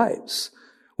our lives.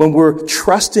 When we're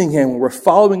trusting him, when we're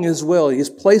following his will,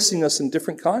 he's placing us in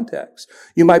different contexts.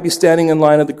 You might be standing in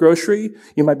line at the grocery.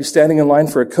 You might be standing in line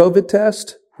for a COVID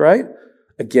test, right?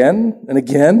 Again and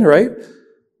again, right?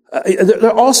 There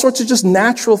are all sorts of just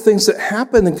natural things that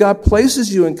happen, and God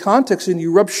places you in context, and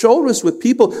you rub shoulders with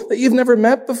people that you've never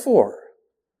met before.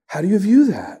 How do you view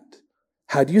that?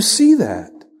 How do you see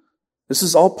that? This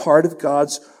is all part of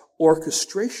God's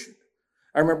orchestration.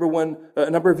 I remember when, a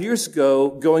number of years ago,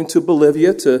 going to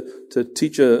Bolivia to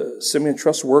teach a Simeon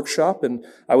Trust workshop, and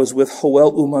I was with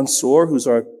Joel Umansor, who's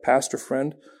our pastor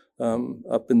friend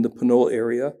up in the Panola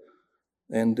area.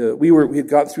 And we had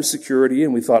gotten through security,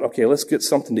 and we thought, okay, let's get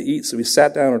something to eat. So we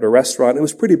sat down at a restaurant. It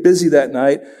was pretty busy that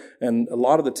night, and a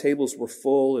lot of the tables were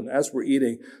full. And as we're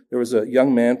eating, there was a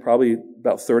young man, probably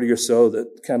about 30 or so,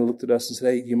 that kind of looked at us and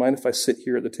said, hey, do you mind if I sit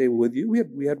here at the table with you?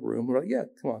 We had room. We're like, yeah,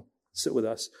 come on, sit with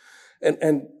us.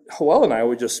 And Joel and I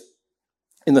were just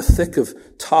in the thick of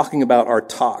talking about our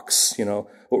talks, what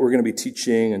we're going to be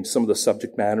teaching and some of the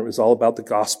subject matter. It was all about the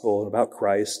gospel and about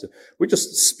Christ. We're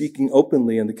just speaking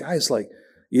openly, and the guy's like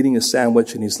eating a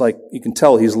sandwich, and he's like, you can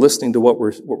tell he's listening to what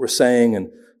we're saying.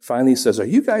 And finally he says, are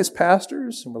you guys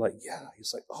pastors? And we're like, yeah.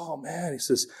 He's like, oh man. He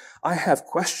says, I have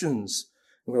questions.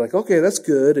 And we're like, okay, that's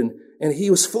good. And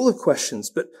he was full of questions,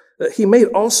 but he made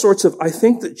all sorts of, I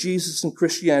think that Jesus and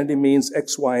Christianity means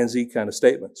X, Y, and Z kind of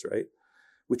statements, right?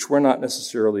 Which were not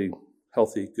necessarily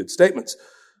healthy, good statements.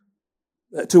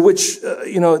 To which,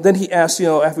 then he asked,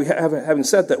 after having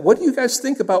said that, what do you guys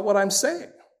think about what I'm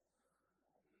saying?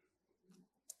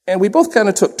 And we both kind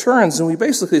of took turns, and we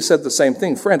basically said the same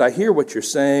thing. Friend, I hear what you're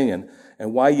saying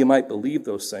and why you might believe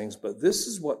those things, but this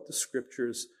is what the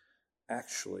scriptures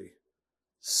actually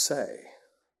say.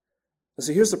 And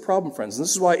so here's the problem, friends, and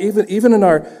this is why even in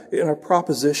our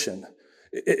proposition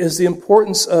is the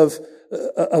importance of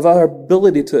our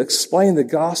ability to explain the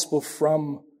gospel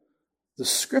from the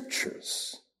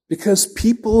scriptures. Because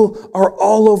people are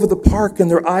all over the park in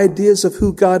their ideas of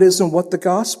who God is and what the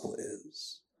gospel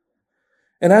is.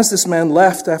 And as this man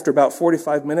left after about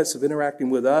 45 minutes of interacting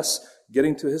with us,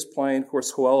 getting to his plane, of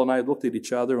course, Joel and I looked at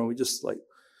each other and we just like,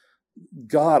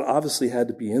 God obviously had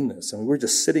to be in this. I mean, we're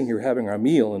just sitting here having our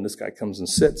meal, and this guy comes and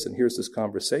sits, and here's this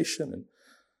conversation. And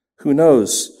who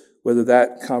knows whether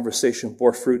that conversation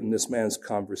bore fruit in this man's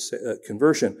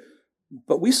conversion.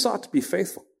 But we sought to be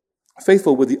faithful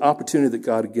with the opportunity that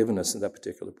God had given us at that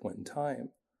particular point in time.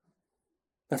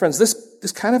 Now, friends,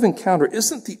 this kind of encounter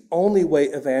isn't the only way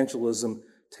evangelism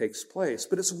takes place,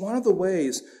 but it's one of the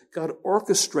ways God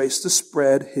orchestrates to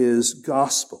spread his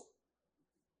gospel.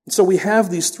 And so we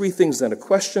have these three things then: a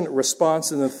question, a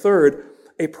response, and the third,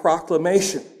 a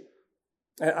proclamation.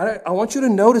 And I want you to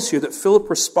notice here that Philip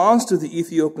responds to the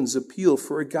Ethiopian's appeal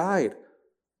for a guide.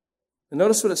 And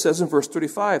notice what it says in verse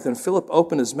 35. Then Philip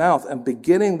opened his mouth, and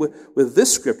beginning with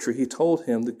this scripture, he told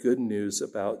him the good news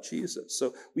about Jesus.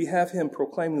 So we have him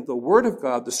proclaiming the word of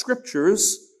God, the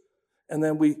scriptures, and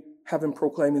then we have him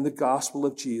proclaiming the gospel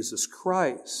of Jesus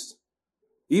Christ.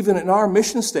 Even in our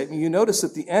mission statement, you notice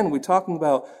at the end, we're talking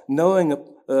about knowing,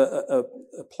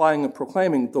 applying and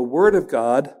proclaiming the word of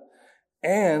God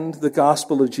and the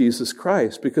gospel of Jesus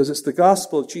Christ, because it's the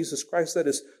gospel of Jesus Christ that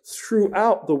is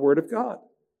throughout the word of God.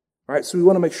 All right, so we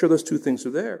want to make sure those two things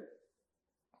are there.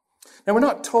 Now, we're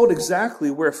not told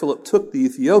exactly where Philip took the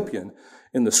Ethiopian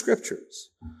in the scriptures,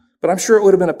 but I'm sure it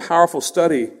would have been a powerful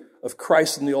study of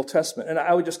Christ in the Old Testament. And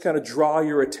I would just kind of draw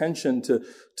your attention to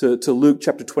Luke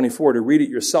chapter 24 to read it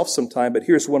yourself sometime. But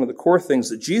here's one of the core things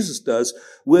that Jesus does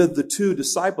with the two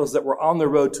disciples that were on the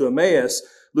road to Emmaus.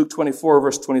 Luke 24,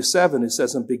 verse 27, it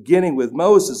says, "And beginning with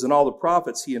Moses and all the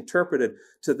prophets, he interpreted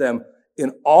to them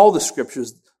in all the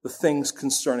scriptures the things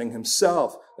concerning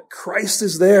himself." That Christ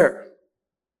is there.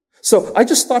 So I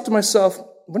just thought to myself,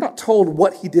 we're not told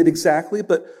what he did exactly,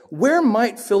 but where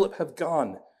might Philip have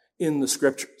gone in the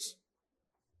scriptures?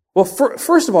 Well,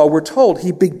 first of all, we're told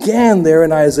he began there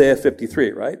in Isaiah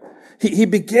 53, right? He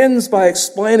begins by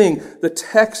explaining the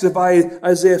text of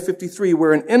Isaiah 53,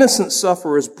 where an innocent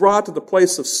sufferer is brought to the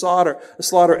place of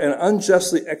slaughter and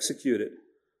unjustly executed.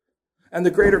 And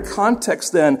the greater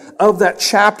context then of that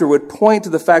chapter would point to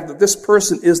the fact that this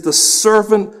person is the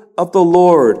servant of the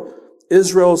Lord,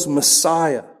 Israel's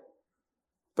Messiah.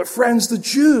 But friends, the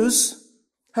Jews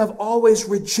have always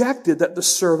rejected that the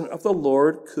servant of the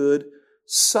Lord could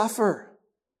suffer.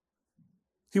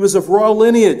 He was of royal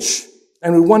lineage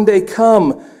and would one day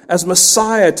come as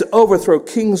Messiah to overthrow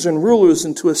kings and rulers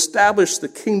and to establish the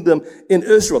kingdom in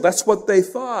Israel. That's what they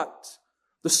thought.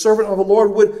 The servant of the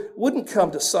Lord wouldn't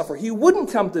come to suffer. He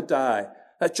wouldn't come to die.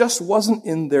 That just wasn't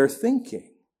in their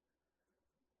thinking.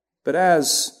 But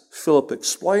as Philip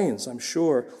explains, I'm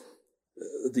sure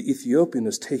the Ethiopian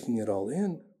is taking it all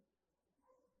in.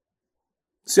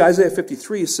 See, Isaiah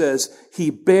 53 says,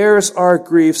 he bears our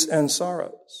griefs and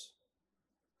sorrows.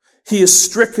 He is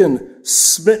stricken,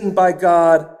 smitten by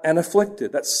God, and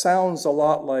afflicted. That sounds a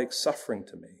lot like suffering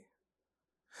to me.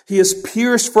 He is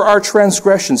pierced for our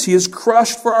transgressions. He is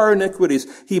crushed for our iniquities.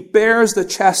 He bears the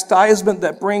chastisement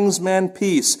that brings man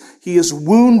peace. He is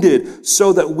wounded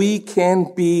so that we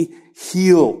can be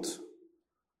healed.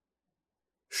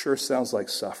 Sure sounds like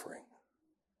suffering.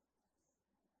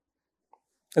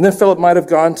 And then Philip might have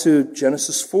gone to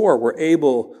Genesis 4, where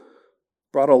Abel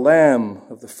brought a lamb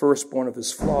of the firstborn of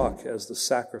his flock as the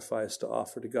sacrifice to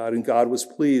offer to God, and God was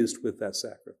pleased with that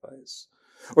sacrifice.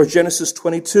 Or Genesis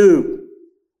 22,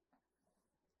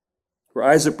 where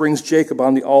Isaac brings Jacob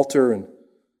on the altar and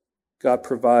God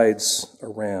provides a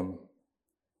ram.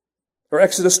 Or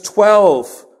Exodus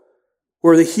 12,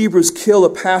 where the Hebrews kill a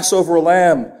Passover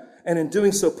lamb and in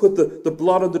doing so put the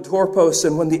blood on the doorposts,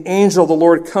 and when the angel of the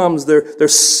Lord comes, they're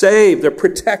saved, they're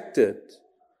protected.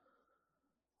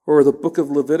 Or the book of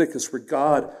Leviticus, where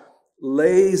God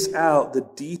lays out the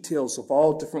details of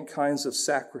all different kinds of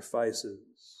sacrifices.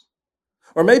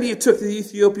 Or maybe you took the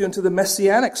Ethiopian to the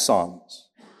Messianic Psalms.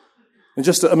 And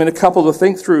a couple to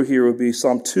think through here would be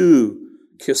Psalm 2,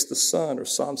 Kiss the Son, or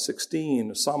Psalm 16,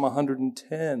 or Psalm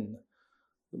 110,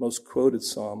 the most quoted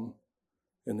psalm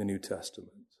in the New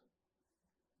Testament.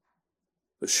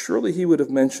 But surely he would have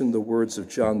mentioned the words of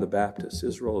John the Baptist,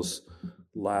 Israel's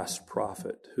last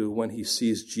prophet, who, when he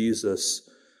sees Jesus,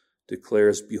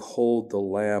 declares, "Behold the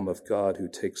Lamb of God who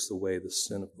takes away the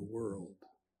sin of the world."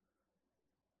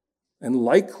 And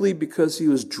likely because he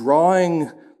was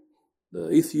drawing the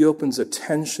Ethiopian's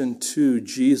attention to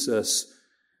Jesus,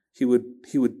 he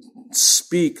would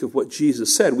speak of what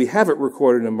Jesus said. We have it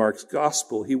recorded in Mark's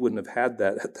gospel. He wouldn't have had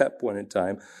that at that point in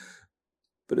time.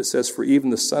 But it says, "For even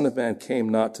the Son of Man came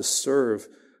not to serve,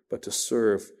 but to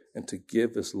serve and to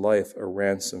give his life a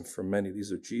ransom for many."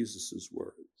 These are Jesus'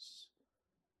 words.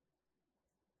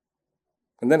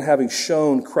 And then, having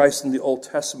shown Christ in the Old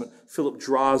Testament, Philip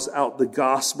draws out the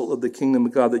gospel of the kingdom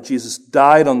of God, that Jesus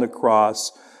died on the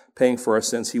cross, paying for our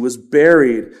sins. He was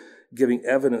buried, giving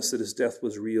evidence that his death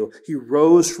was real. He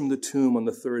rose from the tomb on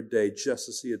the third day, just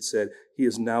as he had said. He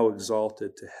is now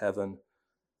exalted to heaven,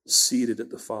 seated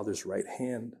at the Father's right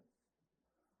hand.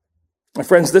 My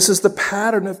friends, this is the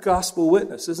pattern of gospel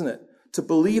witness, isn't it? To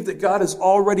believe that God is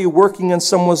already working in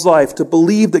someone's life, to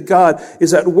believe that God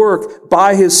is at work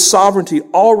by his sovereignty,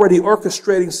 already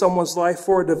orchestrating someone's life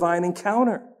for a divine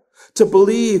encounter. To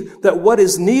believe that what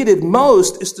is needed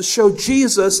most is to show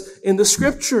Jesus in the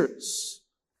scriptures.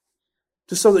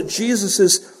 To show that Jesus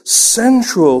is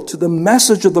central to the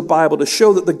message of the Bible, to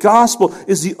show that the gospel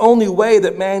is the only way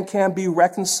that man can be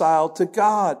reconciled to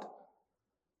God.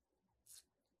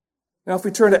 Now, if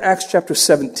we turn to Acts chapter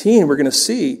 17, we're going to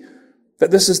see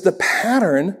that this is the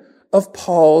pattern of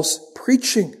Paul's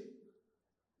preaching.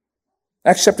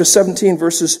 Acts chapter 17,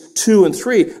 verses 2 and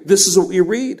 3, this is what we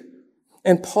read.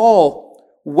 "And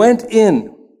Paul went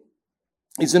in."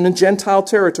 He's in Gentile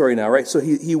territory now, right? So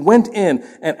he went in,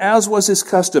 and as was his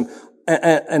custom,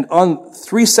 and on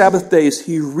 3 Sabbath days,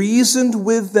 he reasoned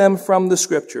with them from the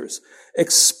scriptures,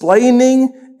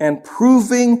 explaining and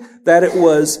proving that it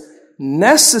was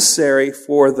necessary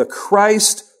for the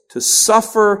Christ to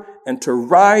suffer and to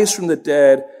rise from the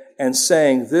dead, and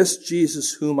saying, this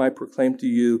Jesus whom I proclaim to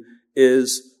you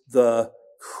is the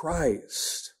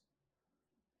Christ.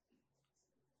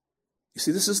 You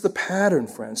see, this is the pattern,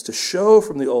 friends, to show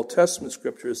from the Old Testament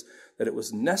scriptures that it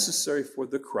was necessary for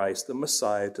the Christ, the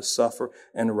Messiah, to suffer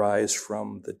and rise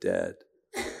from the dead.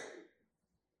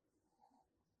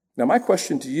 Now, my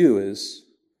question to you is,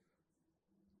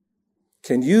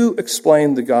 can you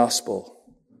explain the gospel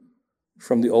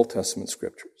from the Old Testament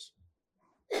scriptures?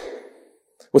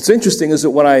 What's interesting is that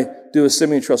when I do a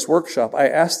Simeon Trust workshop, I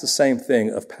ask the same thing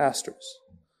of pastors.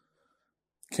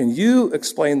 Can you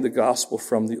explain the gospel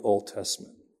from the Old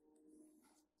Testament?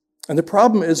 And the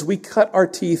problem is we cut our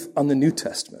teeth on the New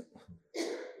Testament.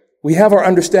 We have our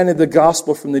understanding of the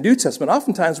gospel from the New Testament.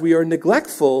 Oftentimes we are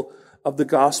neglectful of the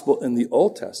gospel in the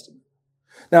Old Testament.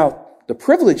 Now, the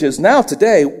privilege is now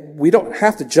today, we don't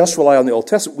have to just rely on the Old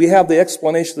Testament. We have the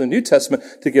explanation of the New Testament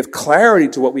to give clarity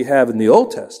to what we have in the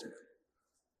Old Testament.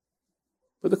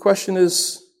 But the question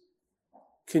is,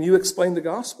 can you explain the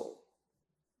gospel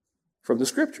from the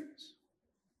scriptures?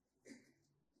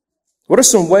 What are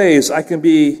some ways I can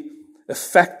be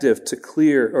effective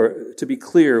to be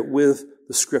clear with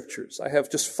the scriptures? I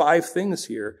have just 5 things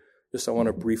here just I want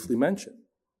to briefly mention.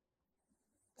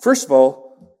 First of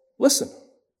all, listen.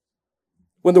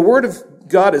 When the word of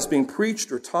God is being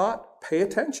preached or taught, pay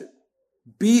attention.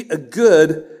 Be a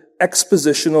good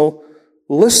expositional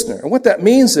listener. And what that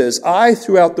means is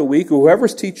throughout the week,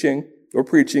 whoever's teaching or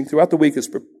preaching throughout the week is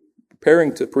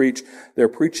preparing to preach, they're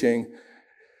preaching,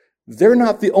 they're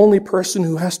not the only person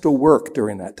who has to work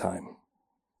during that time.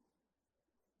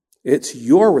 It's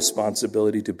your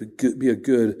responsibility to be a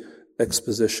good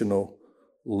expositional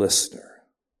listener.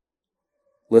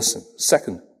 Listen.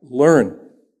 Second, learn.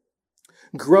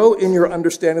 Grow in your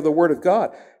understanding of the Word of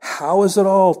God. How is it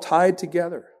all tied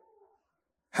together?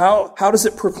 How does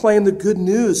it proclaim the good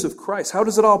news of Christ? How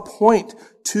does it all point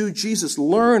to Jesus?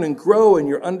 Learn and grow in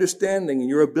your understanding and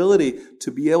your ability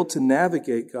to be able to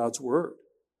navigate God's Word.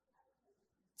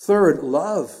 Third,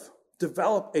 love.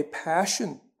 Develop a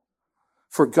passion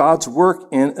for God's work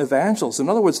in evangelism. In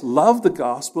other words, love the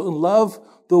gospel and love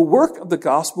the work of the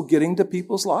gospel getting to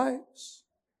people's lives.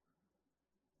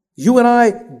 You and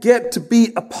I get to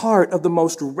be a part of the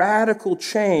most radical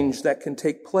change that can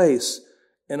take place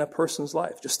in a person's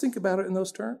life. Just think about it in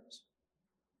those terms.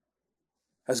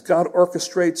 As God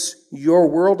orchestrates your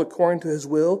world according to his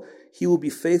will, he will be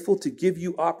faithful to give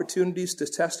you opportunities to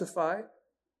testify,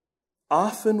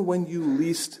 often when you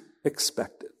least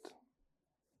expect it.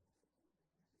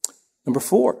 Number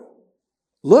 4,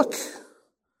 look.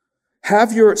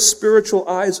 Have your spiritual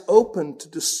eyes open to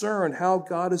discern how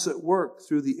God is at work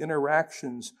through the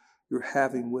interactions you're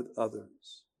having with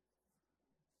others.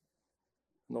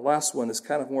 And the last one is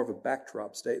kind of more of a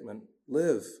backdrop statement.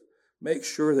 Live. Make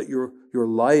sure that your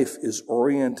life is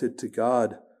oriented to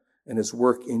God and his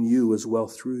work in you as well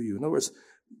through you. In other words,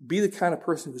 be the kind of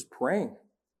person who's praying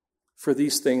for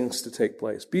these things to take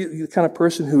place. Be the kind of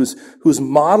person who's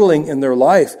modeling in their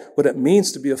life what it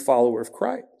means to be a follower of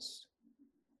Christ.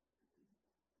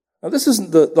 Now, this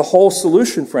isn't the whole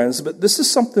solution, friends, but this is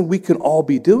something we can all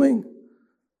be doing.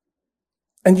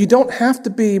 And you don't have to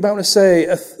be, I want to say,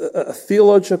 a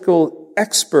theological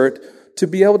expert to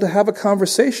be able to have a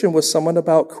conversation with someone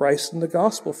about Christ and the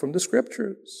gospel from the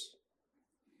scriptures.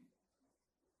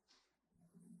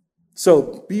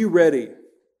 So be ready,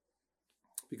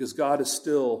 because God is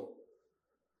still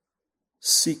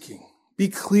seeking. Be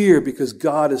clear, because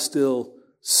God is still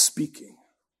speaking.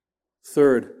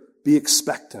 Third, be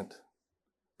expectant,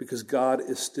 because God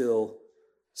is still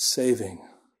saving.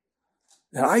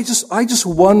 And I just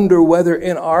wonder whether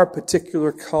in our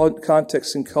particular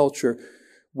context and culture,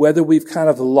 whether we've kind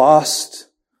of lost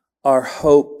our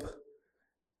hope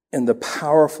in the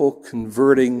powerful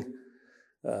converting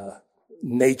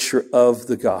nature of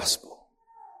the gospel.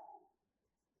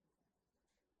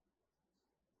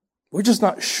 We're just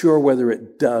not sure whether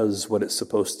it does what it's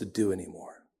supposed to do anymore.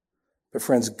 But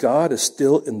friends, God is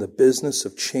still in the business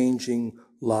of changing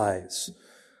lives.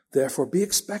 Therefore, be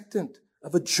expectant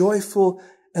of a joyful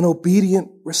and obedient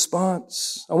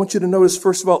response. I want you to notice,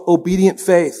 first of all, obedient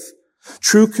faith.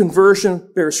 True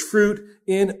conversion bears fruit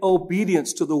in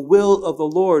obedience to the will of the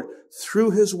Lord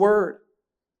through his word.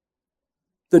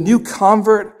 The new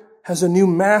convert has a new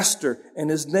master,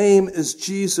 and his name is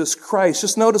Jesus Christ.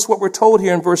 Just notice what we're told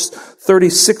here in verse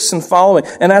 36 and following.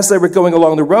 And as they were going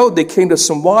along the road, they came to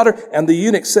some water, and the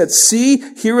eunuch said, "See,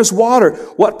 here is water.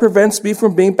 What prevents me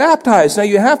from being baptized?" Now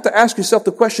you have to ask yourself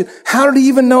the question, how did he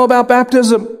even know about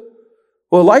baptism?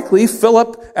 Well, likely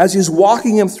Philip, as he's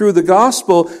walking him through the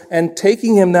gospel and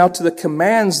taking him now to the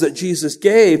commands that Jesus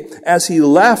gave as he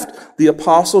left the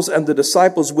apostles and the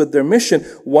disciples with their mission,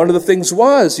 one of the things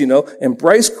was,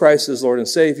 embrace Christ as Lord and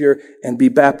Savior and be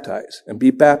baptized. And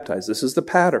be baptized. This is the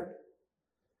pattern.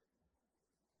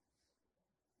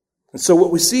 And so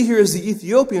what we see here is the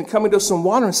Ethiopian coming to some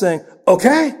water and saying,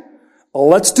 okay,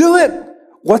 let's do it.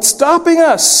 What's stopping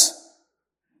us?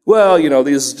 Well,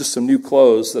 these are just some new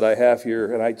clothes that I have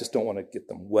here, and I just don't want to get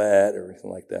them wet or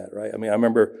anything like that, right? I mean, I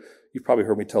remember, you've probably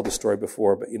heard me tell the story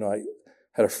before, but, I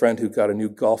had a friend who got a new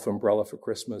golf umbrella for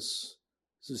Christmas.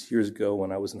 This is years ago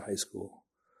when I was in high school.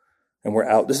 And we're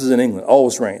out. This is in England.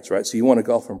 Always rains, right? So you want a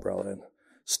golf umbrella. And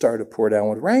started to pour down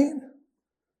with rain.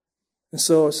 And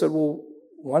so I said, well,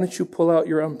 why don't you pull out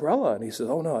your umbrella? And he said,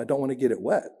 oh, no, I don't want to get it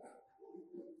wet.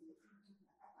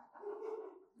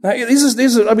 Now,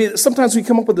 these are, sometimes we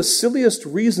come up with the silliest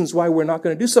reasons why we're not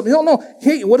going to do something. Oh, no.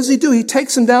 Hey, what does he do? He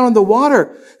takes them down in the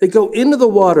water. They go into the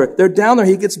water. They're down there.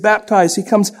 He gets baptized. He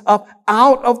comes up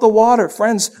out of the water.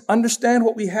 Friends, understand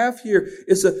what we have here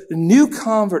is a new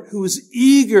convert who is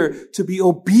eager to be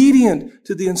obedient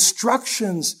to the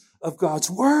instructions of God's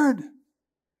word.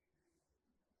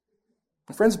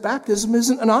 And friends, baptism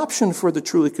isn't an option for the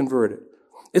truly converted.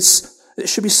 It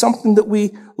should be something that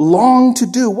we long to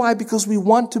do. Why? Because we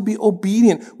want to be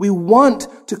obedient. We want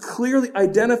to clearly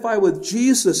identify with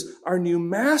Jesus, our new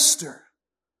master.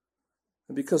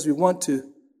 And because we want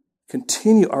to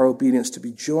continue our obedience to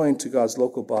be joined to God's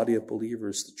local body of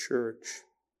believers, the church.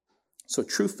 So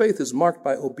true faith is marked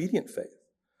by obedient faith.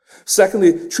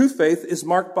 Secondly, true faith is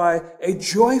marked by a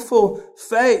joyful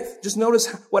faith. Just notice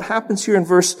what happens here in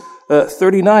verse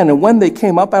 39. And when they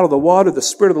came up out of the water, the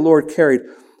Spirit of the Lord carried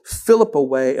Philip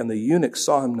away, and the eunuch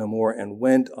saw him no more and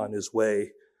went on his way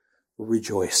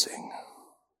rejoicing.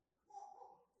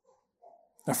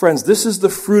 Now, friends, this is the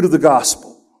fruit of the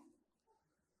gospel.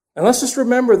 And let's just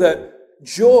remember that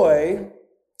joy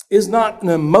is not an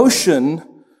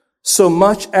emotion so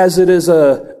much as it is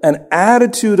an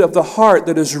attitude of the heart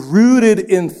that is rooted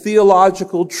in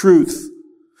theological truth.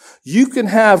 You can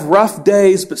have rough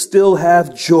days but still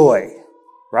have joy,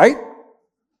 right?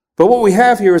 But what we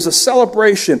have here is a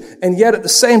celebration, and yet at the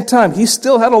same time, he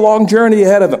still had a long journey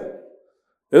ahead of him.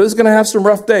 He was going to have some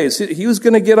rough days. He was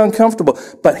going to get uncomfortable,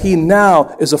 but he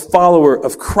now is a follower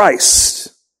of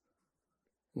Christ.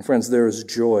 And friends, there is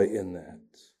joy in that.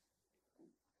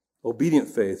 Obedient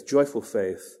faith, joyful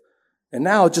faith. And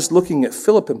now, just looking at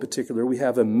Philip in particular, we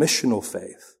have a missional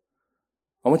faith.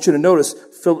 I want you to notice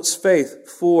Philip's faith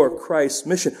for Christ's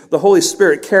mission. The Holy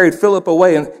Spirit carried Philip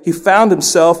away, and he found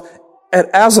himself at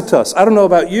Azotus. I don't know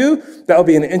about you. That would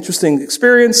be an interesting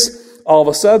experience. All of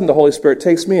a sudden, the Holy Spirit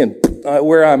takes me, and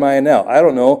where am I now? I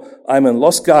don't know. I'm in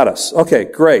Los Gatos. Okay,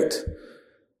 great.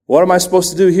 What am I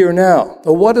supposed to do here now?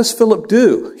 Well, what does Philip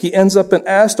do? He ends up in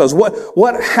Astos.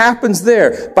 What happens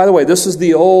there? By the way, this is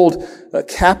the old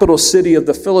capital city of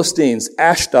the Philistines,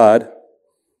 Ashdod.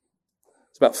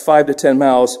 It's about 5 to 10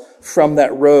 miles from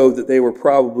that road that they were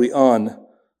probably on.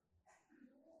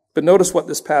 But notice what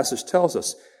this passage tells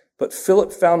us. But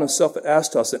Philip found himself at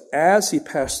Astos, and as he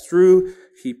passed through,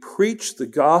 he preached the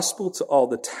gospel to all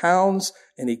the towns,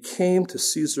 and he came to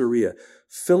Caesarea.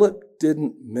 Philip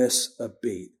didn't miss a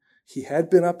beat. He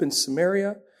had been up in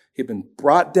Samaria. He'd been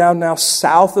brought down now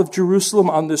south of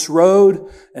Jerusalem on this road,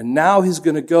 and now he's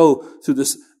going to go through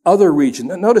this other region.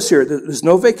 Now, notice here, there's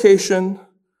no vacation.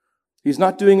 He's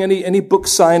not doing any book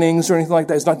signings or anything like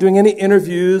that. He's not doing any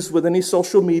interviews with any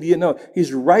social media. No,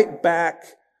 he's right back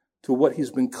to what he's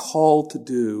been called to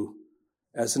do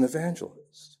as an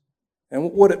evangelist.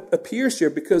 And what it appears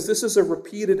here, because this is a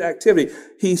repeated activity,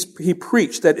 he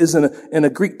preached, that is in a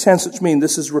Greek tense, which means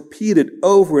this is repeated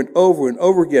over and over and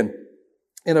over again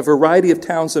in a variety of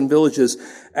towns and villages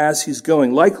as he's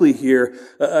going. Likely here,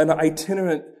 an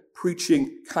itinerant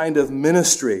preaching kind of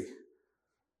ministry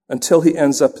until he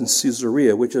ends up in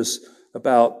Caesarea, which is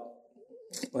about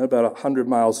 100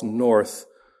 miles north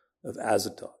of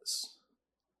Azotus.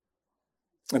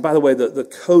 And by the way, the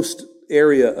coast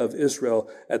area of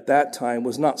Israel at that time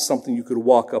was not something you could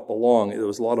walk up along. There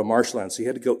was a lot of marshland, so you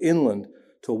had to go inland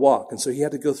to walk. And so he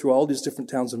had to go through all these different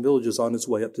towns and villages on his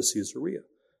way up to Caesarea.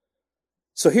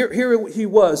 So here he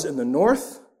was in the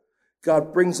north.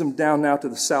 God brings him down now to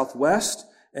the southwest.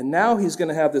 And now he's going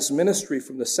to have this ministry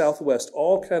from the southwest,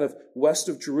 all kind of west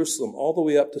of Jerusalem, all the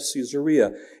way up to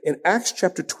Caesarea. In Acts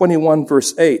chapter 21,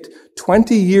 verse 8,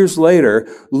 20 years later,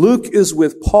 Luke is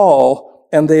with Paul,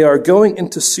 and they are going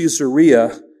into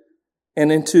Caesarea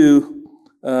and into,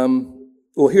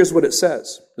 here's what it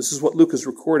says. This is what Luke is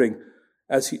recording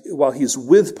while he's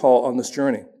with Paul on this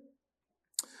journey.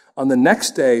 On the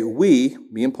next day, me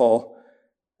and Paul,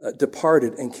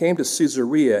 departed and came to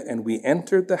Caesarea, and we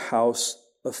entered the house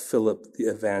of Philip the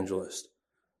evangelist,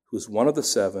 who was one of the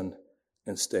 7,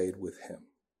 and stayed with him.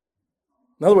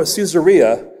 In other words,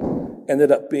 Caesarea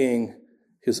ended up being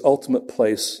his ultimate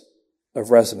place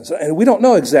of residence. And we don't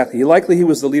know exactly. Likely he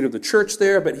was the leader of the church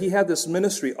there, but he had this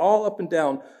ministry all up and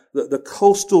down the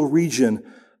coastal region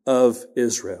of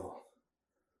Israel.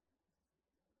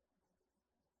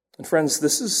 And friends,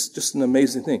 this is just an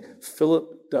amazing thing.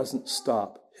 Philip doesn't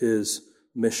stop his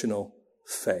missional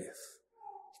faith.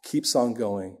 He keeps on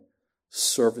going,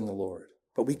 serving the Lord.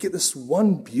 But we get this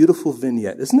one beautiful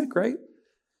vignette. Isn't it great?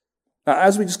 Now,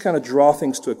 as we just kind of draw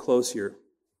things to a close here,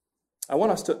 I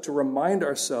want us to remind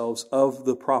ourselves of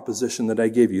the proposition that I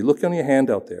gave you. Look on your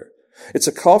handout there. It's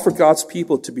a call for God's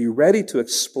people to be ready to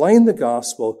explain the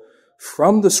gospel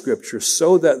from the Scriptures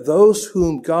so that those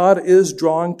whom God is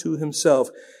drawing to himself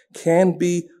can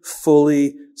be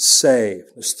fully saved.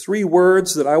 There's 3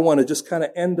 words that I want to just kind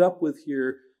of end up with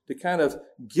here to kind of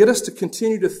get us to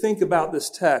continue to think about this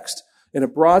text in a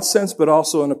broad sense, but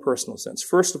also in a personal sense.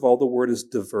 First of all, the word is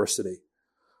diversity.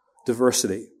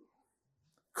 Diversity.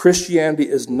 Christianity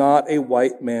is not a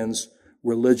white man's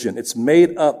religion. It's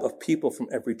made up of people from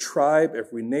every tribe,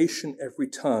 every nation, every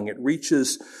tongue. It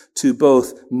reaches to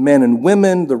both men and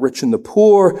women, the rich and the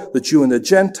poor, the Jew and the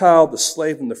Gentile, the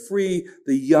slave and the free,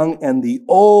 the young and the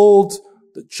old,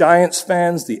 the Giants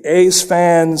fans, the A's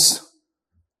fans.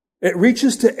 It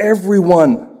reaches to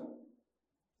everyone.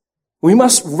 We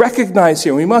must recognize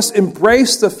here, we must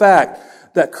embrace the fact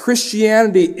that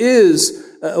Christianity is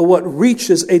what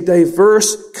reaches a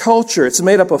diverse culture. It's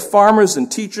made up of farmers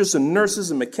and teachers and nurses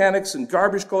and mechanics and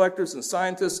garbage collectors and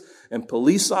scientists and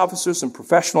police officers and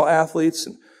professional athletes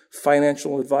and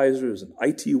financial advisors and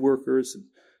IT workers and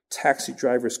taxi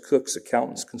drivers, cooks,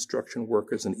 accountants, construction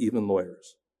workers, and even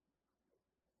lawyers.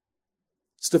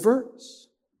 It's diverse.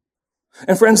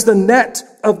 And friends, the net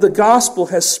of the gospel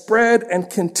has spread and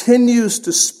continues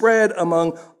to spread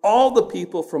among all the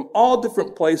people from all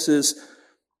different places,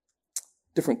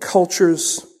 different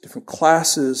cultures, different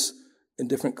classes, and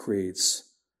different creeds.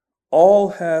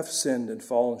 All have sinned and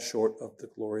fallen short of the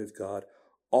glory of God.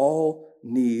 All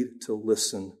need to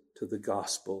listen to the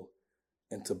gospel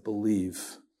and to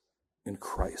believe in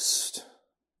Christ.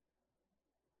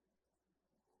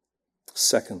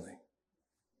 Secondly,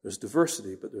 there's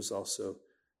diversity, but there's also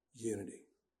unity.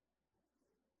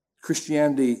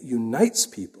 Christianity unites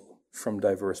people from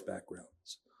diverse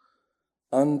backgrounds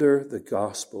under the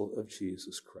gospel of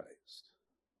Jesus Christ.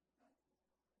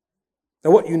 Now,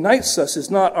 what unites us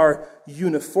is not our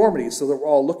uniformity, so that we're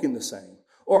all looking the same,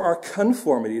 or our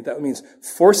conformity. That means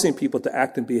forcing people to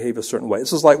act and behave a certain way.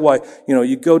 This is like why,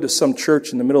 you go to some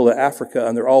church in the middle of Africa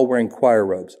and they're all wearing choir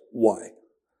robes. Why?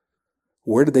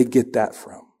 Where did they get that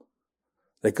from?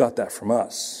 They got that from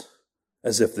us,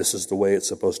 as if this is the way it's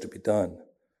supposed to be done.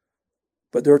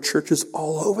 But there are churches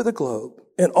all over the globe,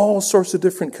 in all sorts of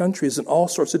different countries, in all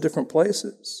sorts of different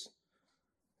places.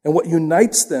 And what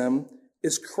unites them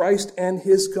is Christ and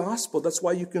his gospel. That's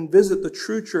why you can visit the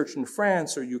true church in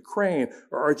France or Ukraine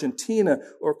or Argentina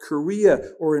or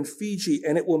Korea or in Fiji,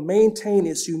 and it will maintain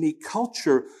its unique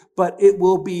culture, but it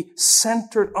will be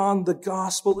centered on the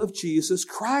gospel of Jesus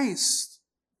Christ.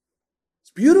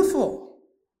 It's beautiful.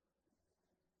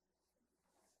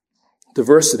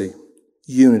 Diversity,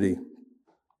 unity.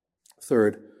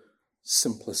 Third,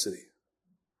 simplicity.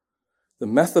 The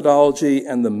methodology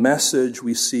and the message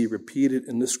we see repeated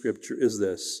in the Scripture is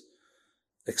this: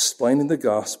 explaining the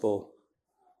gospel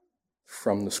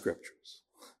from the Scriptures.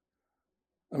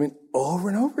 Over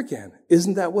and over again.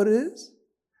 Isn't that what it is?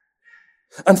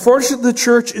 Unfortunately, the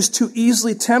church is too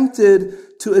easily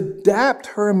tempted to adapt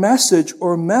her message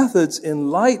or methods in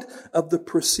light of the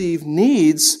perceived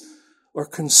needs or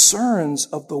concerns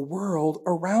of the world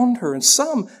around her. And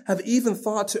some have even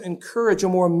thought to encourage a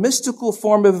more mystical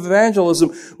form of evangelism,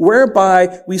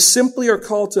 whereby we simply are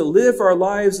called to live our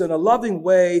lives in a loving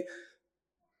way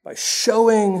by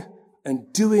showing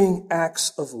and doing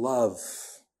acts of love.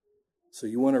 So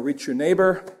you want to reach your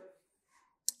neighbor?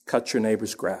 Cut your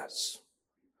neighbor's grass.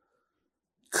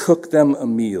 Cook them a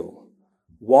meal.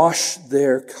 Wash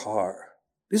their car.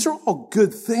 These are all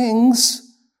good things,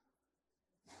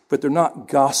 but they're not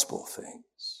gospel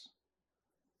things.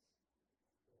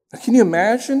 Now, can you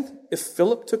imagine if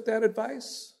Philip took that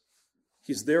advice?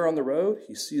 He's there on the road.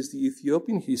 He sees the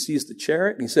Ethiopian. He sees the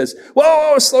chariot. And he says,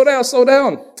 "Whoa, slow down, slow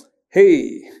down.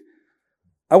 Hey,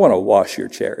 I want to wash your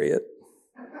chariot.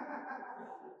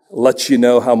 Let you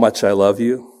know how much I love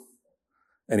you."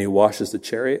 And he washes the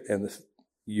chariot, and the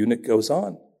eunuch goes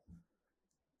on.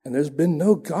 and there's been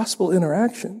no gospel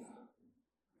interaction.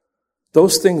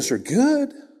 Those things are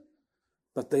good,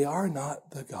 but they are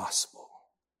not the gospel.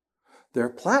 They're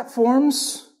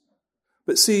platforms,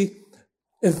 but see,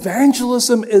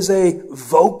 evangelism is a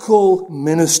vocal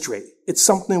ministry. It's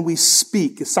something we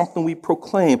speak. It's something we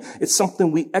proclaim. It's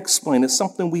something we explain. It's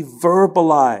something we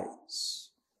verbalize.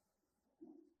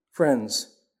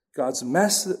 Friends, God's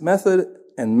method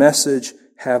and message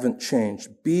haven't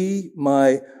changed. Be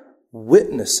my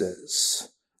witnesses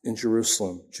in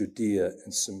Jerusalem, Judea,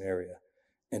 and Samaria,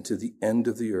 and to the end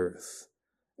of the earth.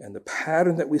 And the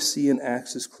pattern that we see in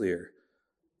Acts is clear.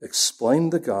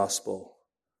 Explain the gospel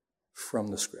from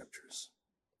the Scriptures.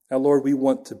 Now, Lord, we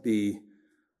want to be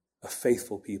a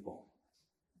faithful people.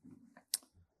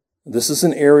 This is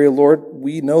an area, Lord,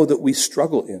 we know that we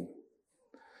struggle in,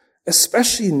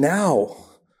 especially now,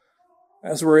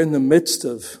 as we're in the midst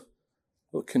of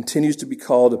what continues to be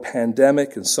called a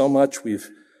pandemic, and so much we've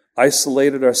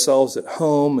isolated ourselves at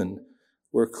home, and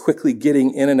we're quickly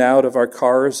getting in and out of our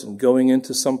cars and going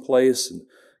into some place and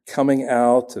coming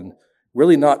out and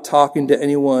really not talking to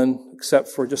anyone except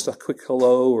for just a quick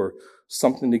hello or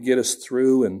something to get us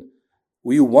through. And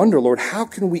we wonder, Lord, how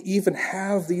can we even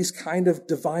have these kind of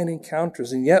divine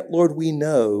encounters? And yet, Lord, we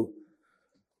know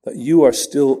that you are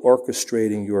still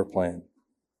orchestrating your plan.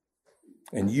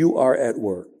 And you are at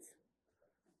work.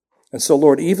 And so,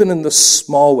 Lord, even in the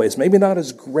small ways, maybe not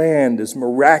as grand, as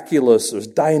miraculous, as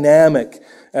dynamic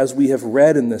as we have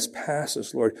read in this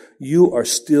passage, Lord, you are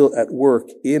still at work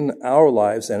in our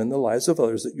lives and in the lives of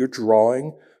others, that you're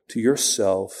drawing to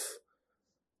yourself.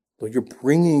 Lord, you're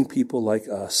bringing people like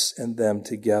us and them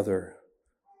together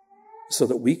so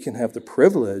that we can have the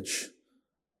privilege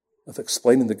of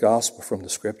explaining the gospel from the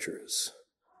Scriptures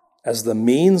as the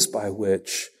means by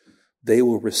which they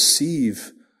will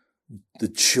receive the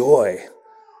joy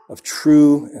of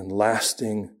true and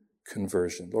lasting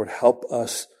conversion. Lord, help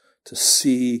us to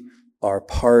see our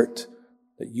part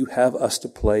that you have us to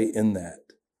play in that.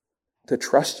 To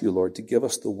trust you, Lord, to give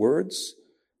us the words,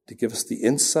 to give us the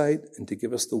insight, and to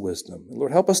give us the wisdom. And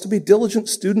Lord, help us to be diligent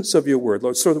students of your word,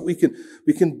 Lord, so that we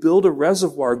can build a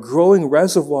reservoir, a growing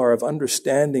reservoir of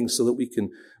understanding so that we can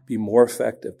be more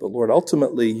effective. But Lord,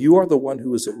 ultimately, you are the one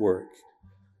who is at work.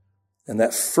 And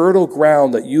that fertile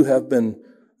ground that you have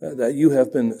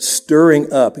been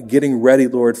stirring up, getting ready,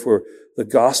 Lord, for the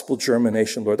gospel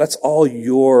germination, Lord, that's all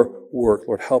your work.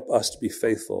 Lord, help us to be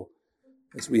faithful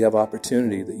as we have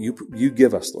opportunity that you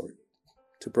give us, Lord,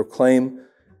 to proclaim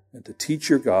and to teach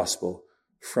your gospel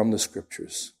from the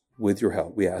Scriptures with your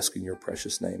help. We ask in your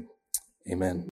precious name. Amen.